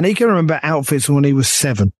 And he can remember outfits from when he was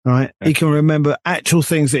 7, right? Yeah. He can remember actual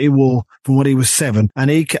things that he wore from when he was 7. And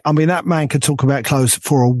that man could talk about clothes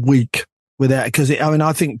for a week without,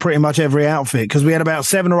 I think pretty much every outfit, because we had about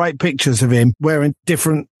 7 or 8 pictures of him wearing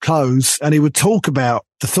different clothes, and he would talk about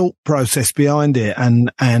the thought process behind it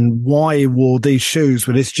and why he wore these shoes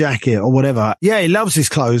with this jacket or whatever. Yeah, he loves his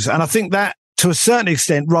clothes. And I think that to a certain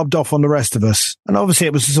extent, rubbed off on the rest of us. And obviously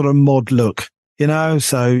it was a sort of mod look, you know,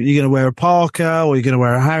 so you're going to wear a parka or you're going to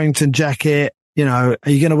wear a Harrington jacket, you know,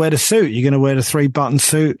 are you going to wear the suit? You're going to wear the 3-button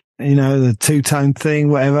suit, you know, the 2-tone thing,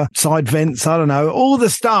 whatever, side vents, I don't know, all the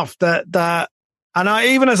stuff that, and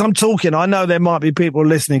even as I'm talking, I know there might be people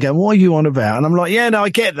listening going, what are you on about? And I'm like, yeah, no, I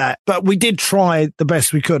get that. But we did try the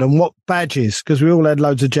best we could. And what badges? Because we all had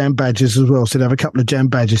loads of Jam badges as well. So they'd have a couple of Jam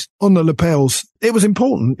badges on the lapels. It was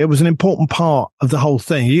important. It was an important part of the whole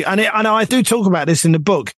thing. And I do talk about this in the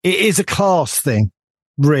book. It is a class thing,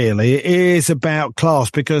 really. It is about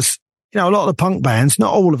class because, you know, a lot of the punk bands,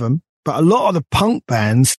 not all of them, but a lot of the punk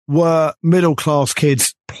bands were middle class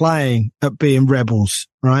kids playing at being rebels,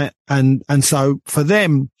 right? And so for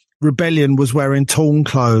them, rebellion was wearing torn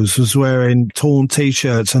clothes, was wearing torn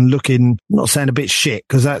t-shirts and looking, I'm not saying a bit shit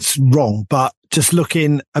because that's wrong, but just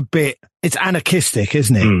looking a bit, it's anarchistic,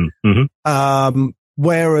 isn't it? Mm-hmm.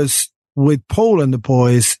 Whereas with Paul and the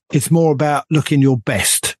boys, it's more about looking your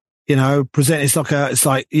best, you know, it's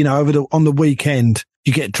like, you know, on the weekend,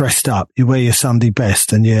 you get dressed up, you wear your Sunday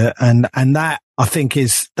best and that I think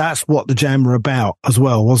that's what the Jam were about as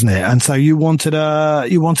well, wasn't it? And so you wanted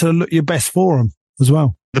to look your best for them as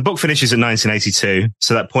well. The book finishes in 1982.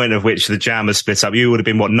 So that point of which the Jam was split up, you would have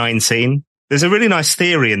been 19? There's a really nice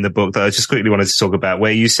theory in the book that I just quickly wanted to talk about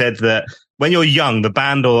where you said that when you're young, the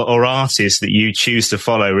band or artist that you choose to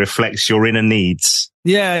follow reflects your inner needs.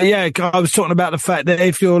 Yeah. I was talking about the fact that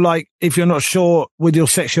if you're not sure with your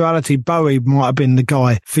sexuality, Bowie might have been the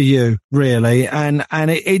guy for you, really. And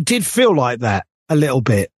it did feel like that a little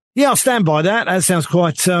bit. Yeah, I'll stand by that. That sounds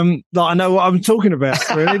quite, like I know what I'm talking about,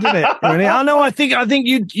 really, doesn't it? Really? I know. I think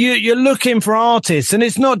you're looking for artists, and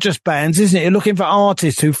it's not just bands, isn't it? You're looking for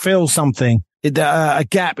artists who fill something, a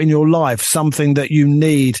gap in your life, something that you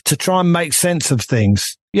need to try and make sense of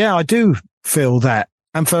things. Yeah, I do feel that.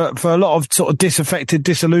 And for a lot of sort of disaffected,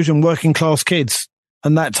 disillusioned working class kids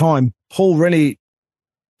and that time, Paul really,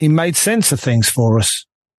 he made sense of things for us.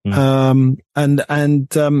 Mm.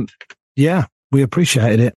 Yeah, we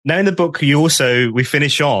appreciated it. Now in the book, we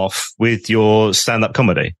finish off with your stand-up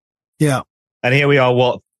comedy. Yeah. And here we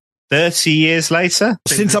are, 30 years later?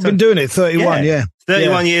 Since I've been doing it, 31, yeah.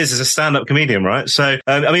 31 years as a stand-up comedian, right? So,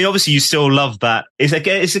 I mean, obviously you still love that. It's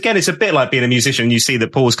a bit like being a musician. You see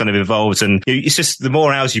that Paul's kind of involved and it's just the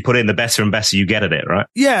more hours you put in, the better and better you get at it, right?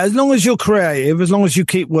 Yeah, as long as you're creative, as long as you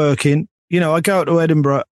keep working. You know, I go out to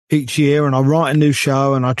Edinburgh each year and I write a new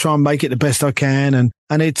show and I try and make it the best I can and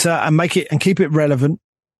make it and keep it relevant.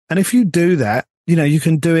 And if you do that, you know, you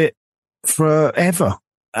can do it forever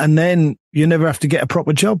and then you never have to get a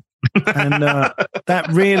proper job. And that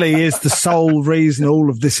really is the sole reason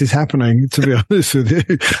all of this is happening, to be honest with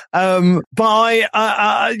you. But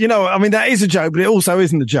I mean, that is a joke, but it also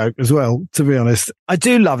isn't a joke as well, to be honest. I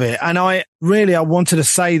do love it. And I wanted to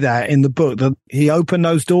say that in the book, that he opened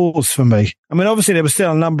those doors for me. I mean, obviously there were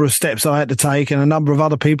still a number of steps I had to take and a number of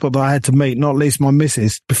other people that I had to meet, not least my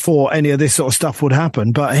missus, before any of this sort of stuff would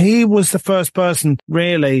happen. But he was the first person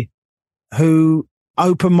really who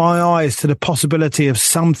opened my eyes to the possibility of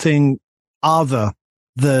something other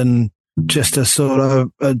than just a sort of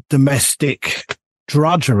a domestic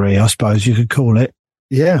drudgery, I suppose you could call it.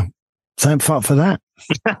 Yeah. Thank fuck for that.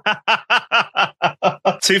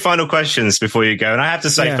 2 final questions before you go. And I have to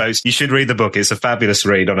say, folks, you should read the book. It's a fabulous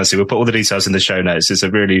read, honestly. We'll put all the details in the show notes. It's a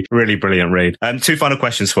really, really brilliant read. 2 final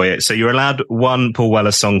questions for you. So you're allowed one Paul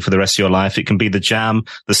Weller song for the rest of your life. It can be the Jam,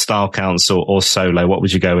 the Style Council, or solo. What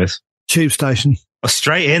would you go with? Tube Station. Oh,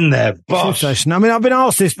 straight in there, bosh. Tube Station. I mean, I've been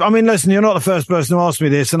asked this. I mean, listen, you're not the first person to ask me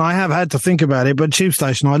this, and I have had to think about it, but Tube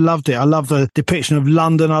Station, I loved it. I love the depiction of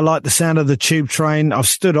London. I like the sound of the tube train. I've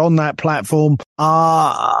stood on that platform.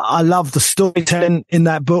 I love the storytelling in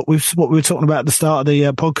that book. What we were talking about at the start of the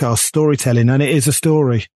podcast, storytelling, and it is a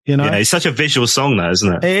story. You know, yeah, it's such a visual song, though,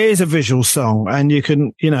 isn't it? It is a visual song, and you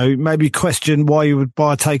can, you know, maybe question why you would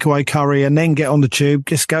buy a takeaway curry and then get on the tube.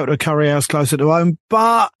 Just go to a curry house closer to home.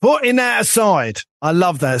 But putting that aside, I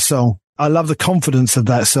love that song. I love the confidence of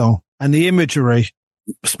that song and the imagery.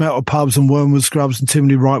 Smelt of pubs and wormwood scrubs and too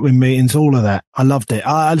many right-wing meetings. All of that, I loved it.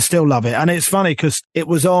 I still love it, and it's funny because it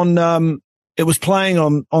was on. It was playing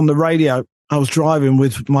on the radio. I was driving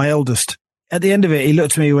with my eldest. At the end of it, he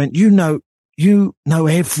looked at me and went, you know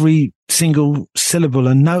every single syllable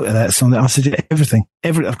and note of that song. I said, yeah, everything.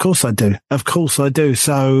 Of course I do. Of course I do.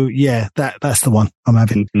 So yeah, that's the one I'm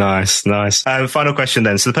having. Nice. Final question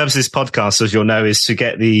then. So the purpose of this podcast, as you'll know, is to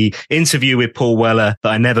get the interview with Paul Weller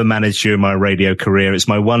that I never managed during my radio career. It's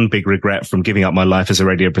my one big regret from giving up my life as a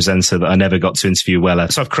radio presenter that I never got to interview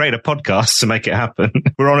Weller. So I've created a podcast to make it happen.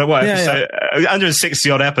 We're on it. So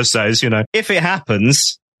 160 odd episodes, you know, if it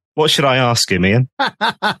happens, What should I ask him, Ian?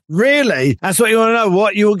 Really? That's what you want to know?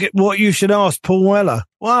 What you should ask Paul Weller?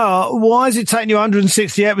 Well, why is it taking you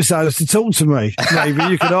 160 episodes to talk to me? Maybe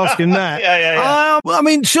you could ask him that. Yeah. I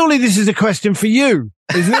mean, surely this is a question for you,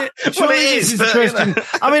 isn't it? Well, it is. This is a question.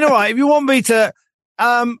 I mean, all right, if you want me to,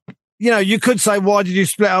 you could say, why did you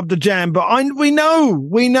split up the Jam? But we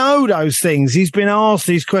know those things. He's been asked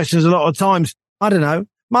these questions a lot of times. I don't know.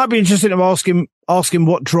 Might be interesting to ask him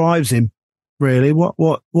what drives him. Really,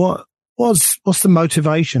 what's the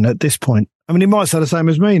motivation at this point? I mean, he might say the same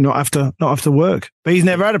as me, not after work. But he's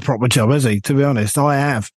never had a proper job, has he? To be honest, I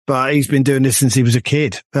have. But he's been doing this since he was a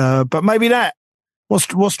kid. But maybe that.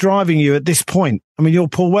 What's driving you at this point? I mean, you're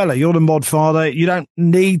Paul Weller. You're the mod father. You don't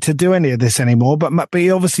need to do any of this anymore. But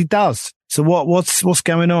he obviously does. So what's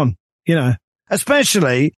going on? You know,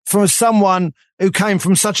 especially from someone who came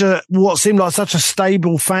from what seemed like such a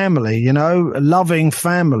stable family, you know, a loving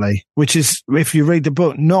family, which is, if you read the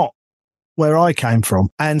book, not where I came from.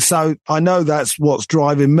 And so I know that's what's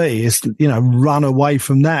driving me is, you know, run away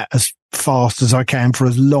from that as fast as I can for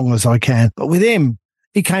as long as I can. But with him,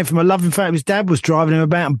 he came from a loving family. His dad was driving him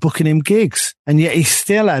about and booking him gigs. And yet he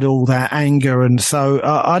still had all that anger. And so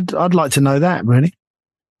I'd like to know that, really.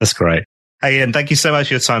 That's great. Hey, Ian, thank you so much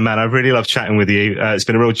for your time, man. I really love chatting with you. It's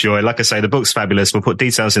been a real joy. Like I say, the book's fabulous. We'll put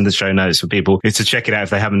details in the show notes for people to check it out if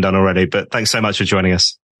they haven't done already. But thanks so much for joining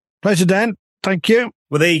us. Pleasure, Dan. Thank you.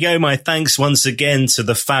 Well, there you go. My thanks once again to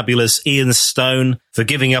the fabulous Ian Stone for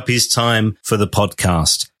giving up his time for the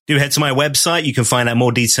podcast. Do head to my website. You can find out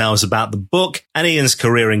more details about the book and Ian's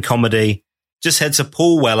career in comedy. Just head to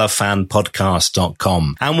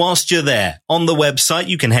paulwellerfanpodcast.com. And whilst you're there, on the website,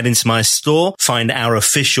 you can head into my store, find our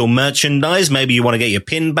official merchandise. Maybe you want to get your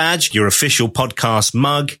pin badge, your official podcast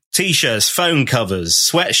mug, t-shirts, phone covers,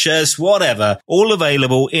 sweatshirts, whatever, all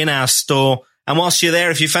available in our store. And whilst you're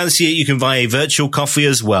there, if you fancy it, you can buy a virtual coffee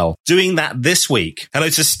as well. Doing that this week. Hello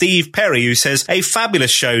to Steve Perry, who says, a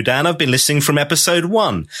fabulous show, Dan. I've been listening from episode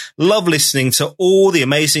 1. Love listening to all the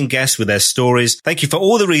amazing guests with their stories. Thank you for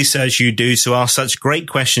all the research you do to ask such great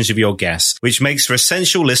questions of your guests, which makes for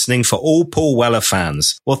essential listening for all Paul Weller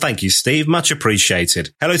fans. Well, thank you, Steve. Much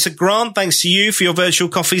appreciated. Hello to Grant. Thanks to you for your virtual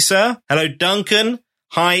coffee, sir. Hello, Duncan.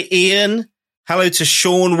 Hi, Ian. Hello to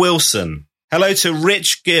Sean Wilson. Hello to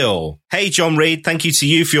Rich Gill. Hey, John Reed. Thank you to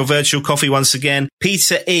you for your virtual coffee once again.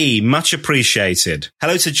 Peter E. Much appreciated.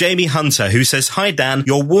 Hello to Jamie Hunter, who says, hi, Dan.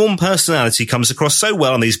 Your warm personality comes across so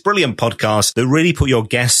well on these brilliant podcasts that really put your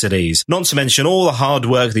guests at ease. Not to mention all the hard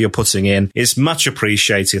work that you're putting in. It's much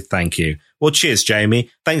appreciated. Thank you. Well, cheers,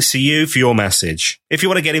 Jamie. Thanks to you for your message. If you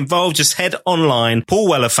want to get involved, just head online,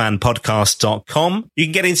 paulwellerfanpodcast.com. You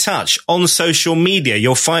can get in touch on social media.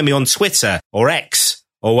 You'll find me on Twitter or X,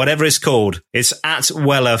 or whatever it's called. It's at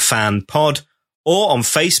WellerFanPod, or on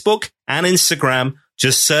Facebook and Instagram.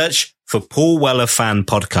 Just search for Paul Weller Fan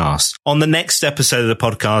Podcast. On the next episode of the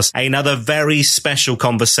podcast, another very special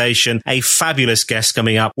conversation, a fabulous guest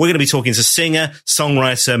coming up. We're going to be talking to singer,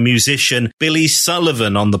 songwriter, musician Billy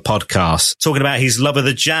Sullivan on the podcast, talking about his love of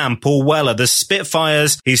the Jam, Paul Weller, the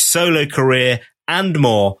Spitfires, his solo career, and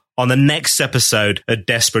more on the next episode of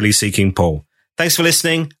Desperately Seeking Paul. Thanks for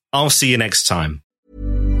listening. I'll see you next time.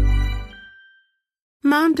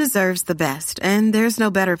 Mom deserves the best, and there's no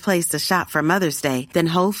better place to shop for Mother's Day than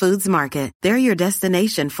Whole Foods Market. They're your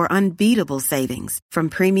destination for unbeatable savings, from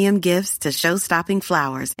premium gifts to show-stopping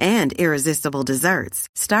flowers and irresistible desserts.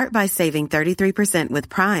 Start by saving 33% with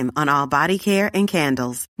Prime on all body care and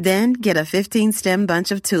candles. Then get a 15-stem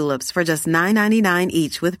bunch of tulips for just $9.99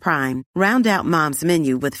 each with Prime. Round out Mom's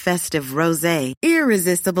menu with festive rosé,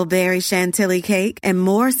 irresistible berry chantilly cake, and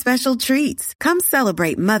more special treats. Come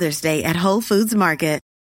celebrate Mother's Day at Whole Foods Market.